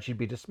concerned she'd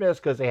be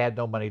dismissed because they had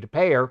no money to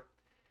pay her,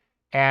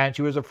 and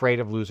she was afraid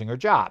of losing her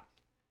job.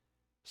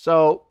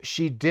 So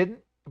she didn't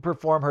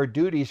perform her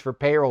duties for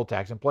payroll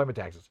tax, employment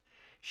taxes.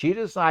 She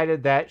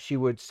decided that she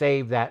would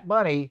save that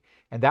money,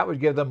 and that would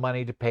give them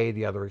money to pay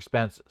the other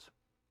expenses.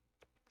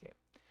 Okay.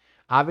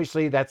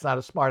 Obviously, that's not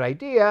a smart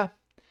idea.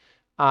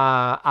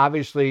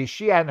 Obviously,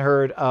 she hadn't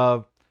heard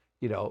of,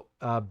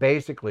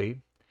 basically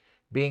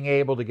being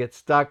able to get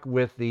stuck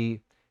with the,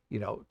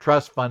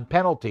 trust fund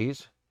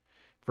penalties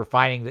for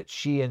finding that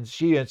she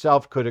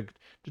herself could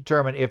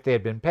determine if they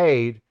had been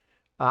paid.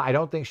 I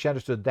don't think she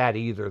understood that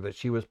either, that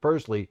she was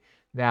personally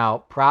now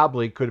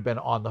probably could have been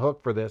on the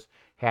hook for this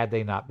had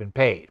they not been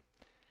paid.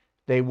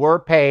 They were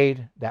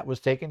paid. That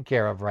was taken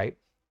care of, right?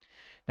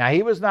 Now,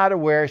 he was not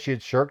aware she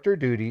had shirked her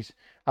duties.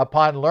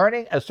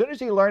 As soon as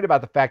he learned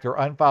about the fact there were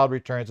unfiled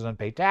returns and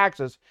unpaid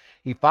taxes,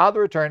 he filed the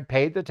return,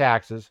 paid the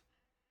taxes.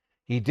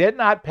 He did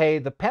not pay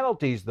the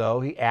penalties,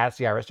 though. He asked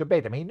the IRS to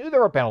abate them. He knew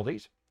there were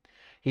penalties.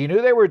 He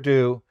knew they were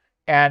due,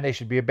 and they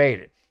should be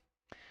abated.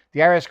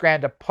 The IRS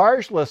granted a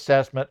partial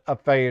assessment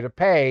of failure to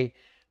pay,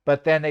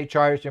 but then they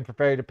charged him for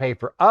failure to pay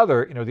for the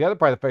other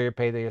part of the failure to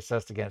pay they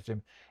assessed against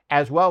him,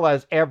 as well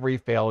as every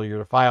failure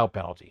to file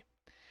penalty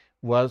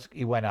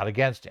he went out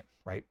against him,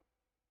 right?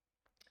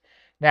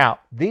 Now,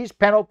 these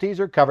penalties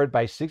are covered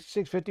by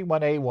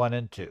 6651A1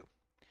 and 2,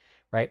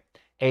 right?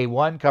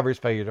 A1 covers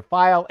failure to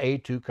file,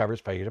 A2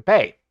 covers failure to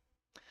pay.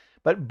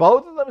 But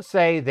both of them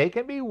say they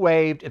can be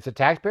waived if the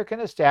taxpayer can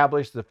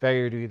establish the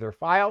failure to either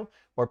file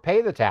or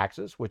pay the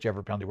taxes,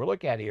 whichever penalty we're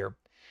looking at here,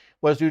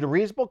 was due to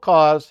reasonable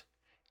cause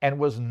and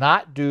was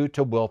not due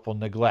to willful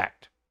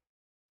neglect.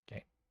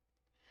 Okay.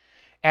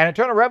 And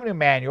Internal Revenue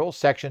Manual,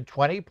 section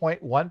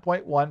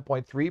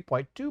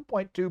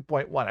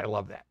 20.1.1.3.2.2.1, I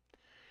love that,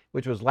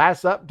 which was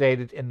last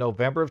updated in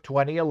November of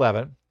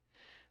 2011,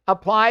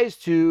 applies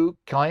to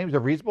claims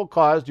of reasonable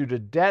cause due to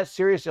death,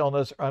 serious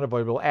illness, or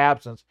unavoidable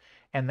absence.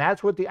 And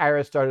that's what the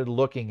IRS started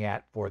looking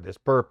at for this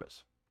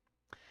purpose.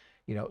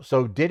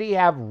 So did he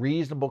have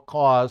reasonable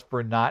cause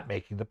for not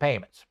making the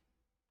payments?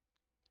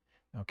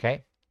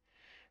 Okay.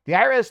 The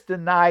IRS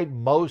denied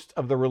most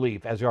of the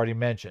relief, as we already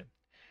mentioned.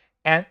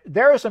 And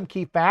there are some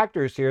key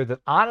factors here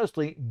that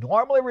honestly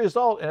normally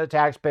result in a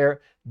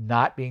taxpayer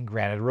not being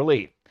granted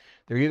relief.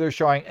 They're either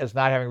showing as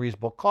not having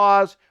reasonable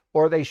cause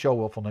or they show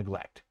willful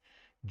neglect.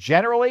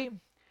 Generally,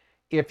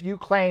 if you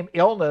claim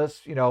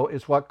illness,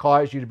 is what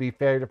caused you to be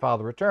failure to file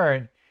the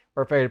return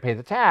or failure to pay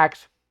the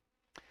tax,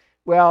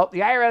 well, the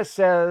IRS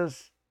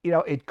says,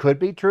 it could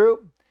be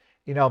true.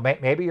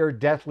 Maybe you're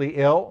deathly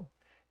ill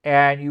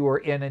and you were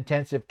in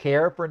intensive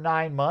care for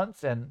 9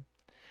 months, and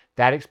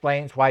that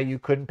explains why you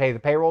couldn't pay the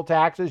payroll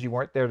taxes. You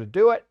weren't there to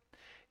do it.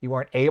 You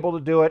weren't able to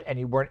do it, and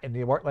you weren't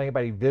letting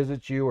anybody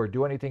visit you or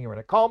do anything. You were in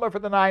a coma for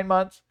the 9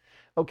 months.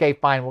 Okay,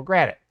 fine, we'll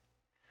grant it.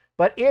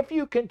 But if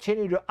you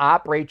continue to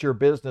operate your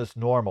business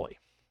normally,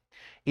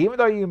 even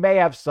though you may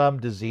have some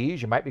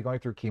disease, you might be going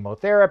through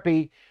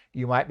chemotherapy,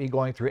 you might be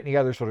going through any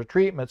other sort of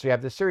treatment, so you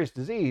have this serious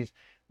disease,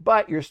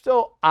 but you're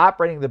still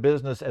operating the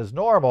business as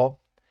normal,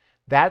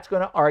 that's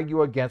going to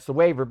argue against the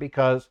waiver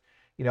because,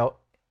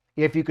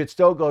 if you could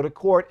still go to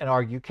court and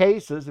argue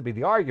cases, would be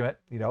the argument,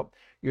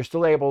 you're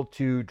still able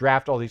to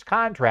draft all these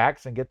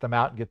contracts and get them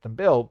out and get them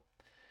billed,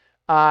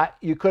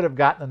 you could have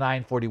gotten the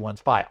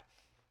 941s filed.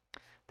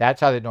 That's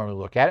how they normally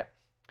look at it.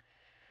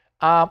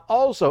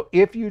 Also,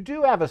 if you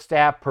do have a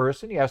staff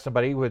person, you have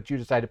somebody who you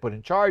decide to put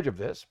in charge of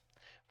this,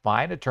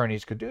 fine,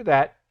 attorneys could do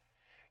that.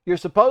 You're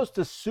supposed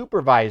to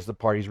supervise the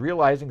parties,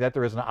 realizing that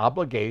there is an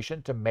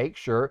obligation to make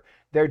sure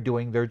they're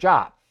doing their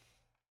job.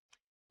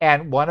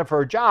 And one of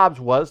her jobs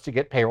was to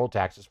get payroll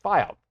taxes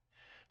filed.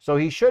 So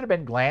he should have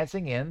been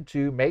glancing in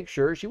to make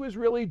sure she was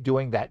really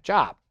doing that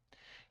job.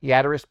 He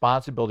had a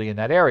responsibility in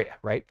that area,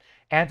 right?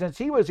 And since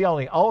he was the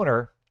only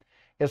owner,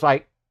 it's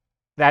like,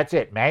 that's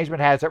it.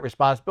 Management has that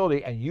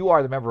responsibility, and you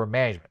are the member of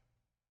management.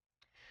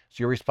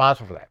 So you're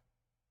responsible for that.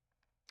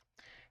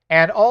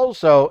 And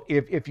also,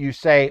 if you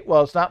say,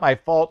 well, it's not my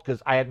fault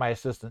because I had my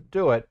assistant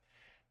do it,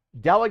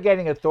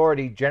 delegating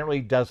authority generally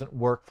doesn't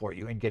work for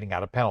you in getting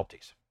out of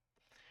penalties,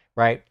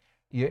 right?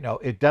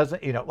 It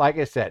doesn't, like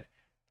I said,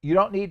 you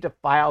don't need to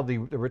file the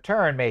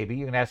return, maybe.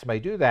 You can have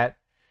somebody do that.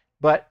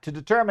 But to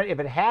determine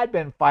if it had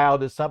been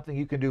filed is something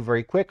you can do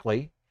very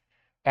quickly,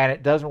 and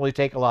it doesn't really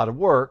take a lot of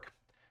work.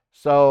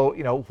 So,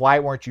 why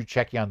weren't you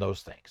checking on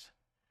those things?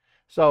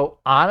 So,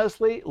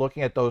 honestly,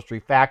 looking at those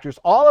three factors,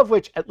 all of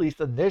which, at least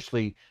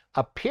initially,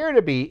 appear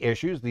to be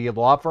issues, the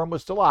law firm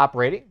was still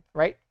operating,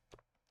 right?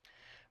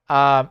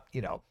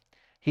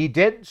 He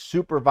didn't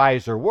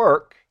supervise her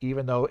work,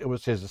 even though it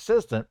was his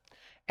assistant,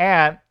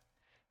 and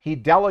he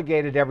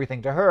delegated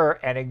everything to her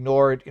and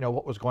ignored,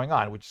 what was going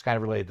on, which is kind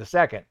of related to the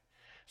second.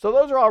 So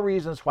those are all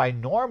reasons why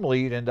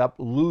normally you'd end up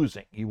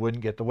losing. You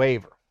wouldn't get the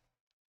waiver.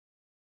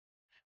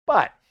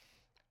 But,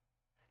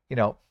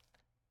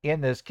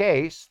 in this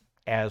case,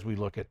 as we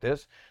look at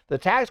this, the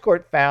tax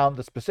court found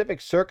the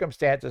specific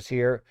circumstances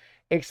here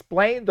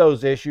explained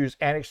those issues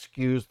and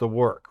excused the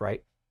work,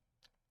 right?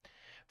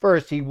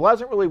 First, he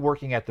wasn't really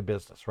working at the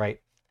business,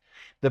 right?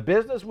 The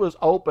business was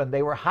open.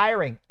 They were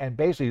hiring and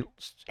basically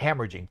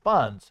hemorrhaging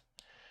funds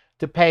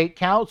to pay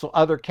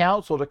other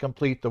counsel to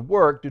complete the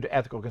work due to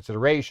ethical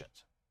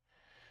considerations.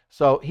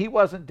 So he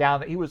wasn't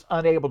down, he was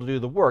unable to do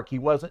the work. He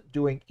wasn't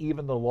doing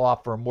even the law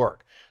firm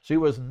work. So he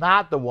was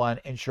not the one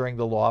ensuring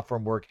the law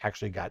firm work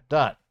actually got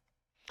done.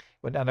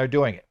 But now they're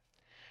doing it.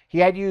 He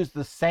had used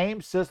the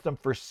same system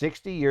for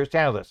 60 years to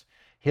handle this.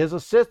 His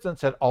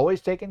assistants had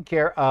always taken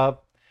care of,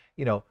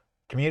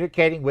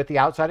 communicating with the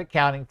outside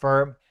accounting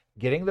firm,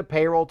 getting the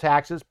payroll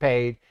taxes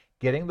paid,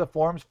 getting the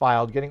forms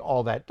filed, getting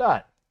all that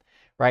done,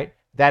 right?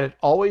 That had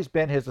always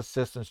been his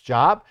assistant's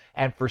job,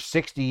 and for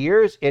 60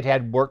 years, it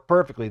had worked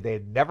perfectly. They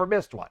had never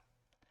missed one.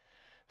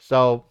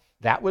 So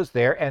that was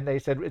there, and they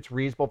said it's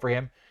reasonable for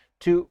him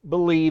to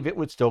believe it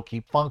would still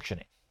keep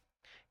functioning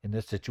in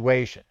this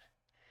situation.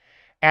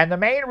 And the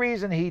main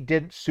reason he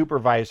didn't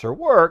supervise her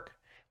work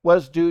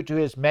was due to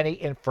his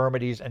many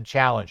infirmities and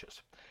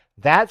challenges.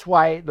 That's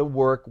why the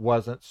work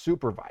wasn't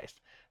supervised.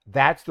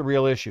 That's the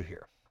real issue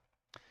here.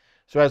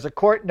 So as the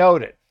court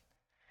noted,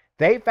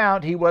 they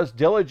found he was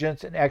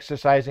diligent in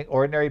exercising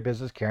ordinary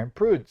business care and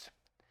prudence.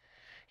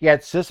 He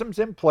had systems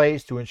in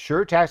place to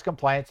ensure tax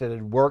compliance that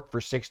had worked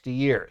for 60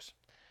 years,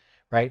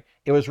 right?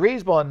 It was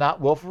reasonable and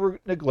not willful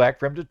neglect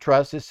for him to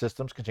trust his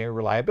system's continued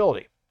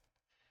reliability.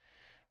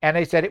 And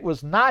they said it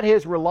was not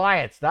his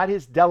reliance, not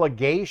his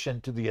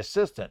delegation to the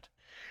assistant,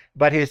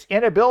 but his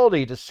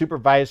inability to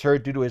supervise her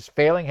due to his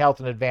failing health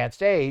and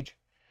advanced age,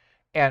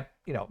 and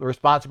the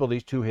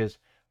responsibilities to his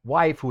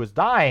wife who was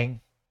dying,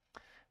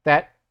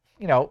 that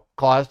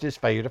caused his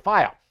failure to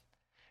file,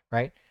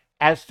 right?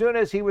 As soon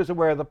as he was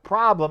aware of the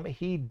problem,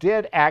 he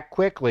did act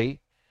quickly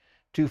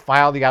to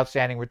file the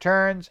outstanding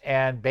returns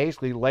and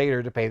basically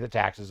later to pay the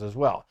taxes as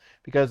well,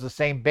 because the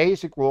same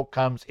basic rule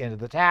comes into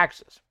the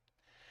taxes.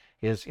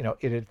 It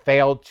had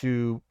failed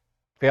him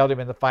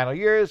in the final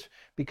years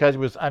because he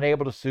was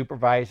unable to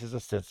supervise his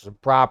assistant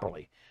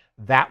properly.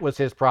 That was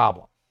his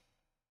problem.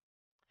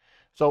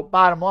 So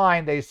bottom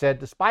line, they said,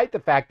 despite the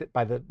fact that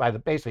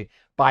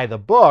by the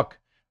book,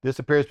 this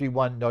appears to be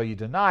one no, you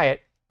deny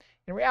it.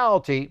 In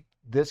reality,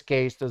 this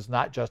case does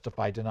not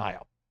justify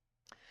denial.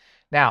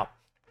 Now,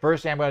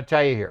 First thing I'm going to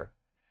tell you here,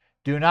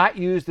 do not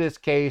use this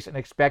case and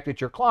expect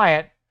that your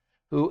client,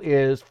 who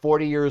is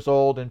 40 years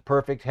old in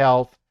perfect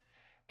health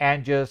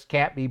and just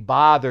can't be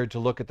bothered to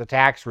look at the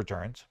tax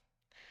returns,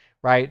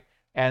 right?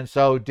 And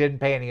so didn't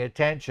pay any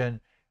attention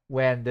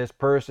when this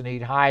person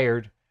he'd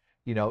hired,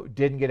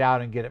 didn't get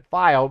out and get it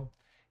filed.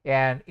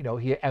 And,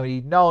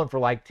 he'd known for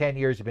like 10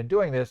 years he'd been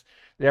doing this,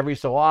 that every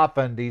so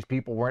often these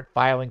people weren't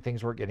filing,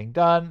 things weren't getting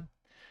done,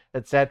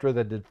 etc.,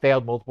 that had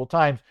failed multiple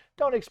times.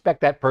 Don't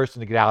expect that person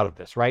to get out of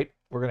this, right?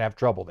 We're going to have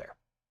trouble there.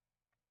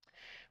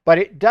 But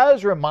it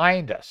does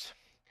remind us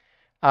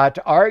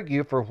to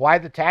argue for why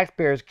the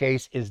taxpayer's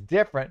case is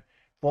different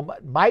from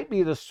what might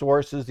be the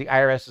sources the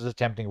IRS is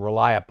attempting to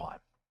rely upon.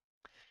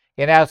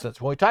 In essence,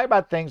 when we talk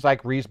about things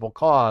like reasonable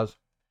cause,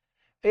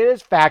 it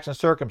is facts and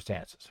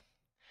circumstances.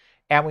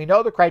 And we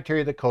know the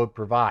criteria the code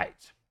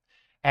provides.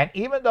 And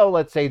even though,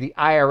 let's say, the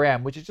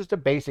IRM, which is just a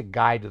basic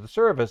guide to the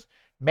service,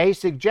 may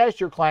suggest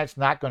your client's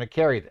not going to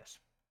carry this,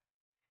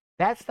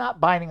 that's not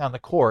binding on the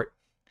court,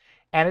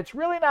 and it's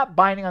really not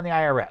binding on the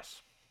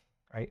IRS,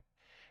 right?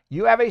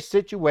 You have a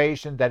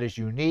situation that is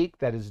unique,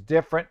 that is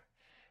different,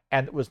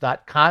 and that was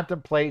not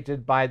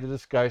contemplated by the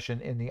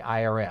discussion in the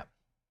IRM.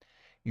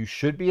 You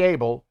should be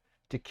able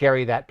to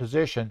carry that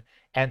position.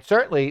 And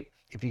certainly,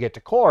 if you get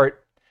to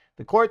court,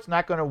 the court's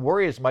not going to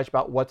worry as much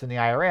about what's in the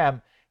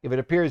IRM if it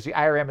appears the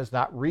IRM is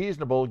not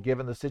reasonable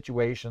given the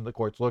situation the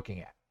court's looking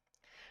at.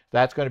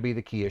 That's going to be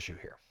the key issue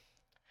here.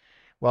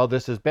 Well,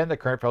 this has been the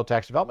Current Federal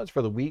Tax Developments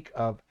for the week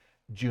of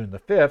June the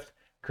 5th.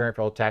 Current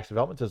Federal Tax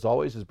Developments, as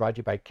always, is brought to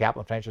you by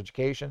Kaplan Financial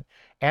Education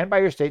and by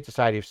your state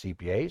society of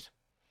CPAs.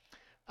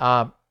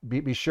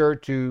 Be sure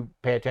to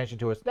pay attention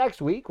to us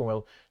next week when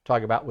we'll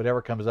talk about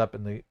whatever comes up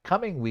in the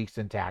coming weeks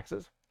in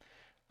taxes.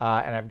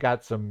 And I've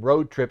got some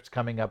road trips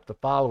coming up the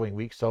following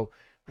week. So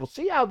we'll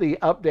see how the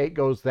update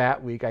goes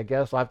that week. I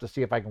guess I'll have to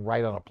see if I can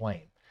ride on a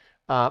plane.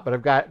 But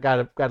I've got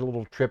a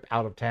little trip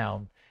out of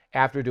town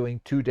after doing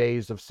 2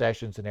 days of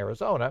sessions in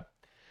Arizona.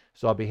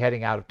 So I'll be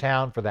heading out of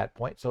town for that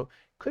point. So it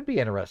could be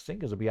interesting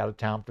because I'll be out of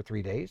town for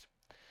 3 days.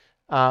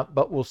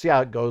 But we'll see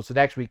how it goes. The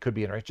next week could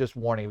be interesting. Just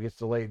warning, if it gets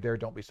delayed there,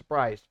 don't be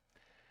surprised.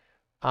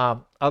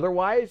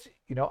 Otherwise,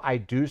 I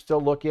do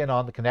still look in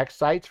on the Connect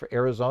sites for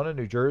Arizona,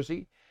 New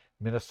Jersey,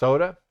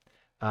 Minnesota,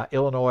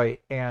 Illinois,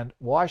 and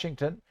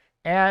Washington.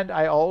 And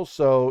I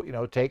also,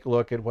 take a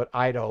look at what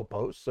Idaho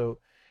posts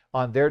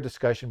on their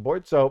discussion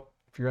board. So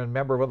if you're a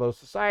member of one of those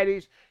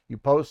societies, you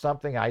post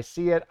something, I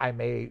see it, I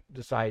may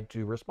decide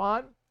to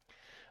respond.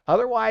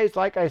 Otherwise,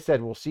 like I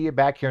said, we'll see you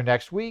back here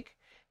next week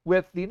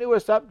with the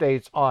newest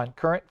updates on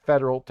current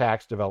federal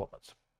tax developments.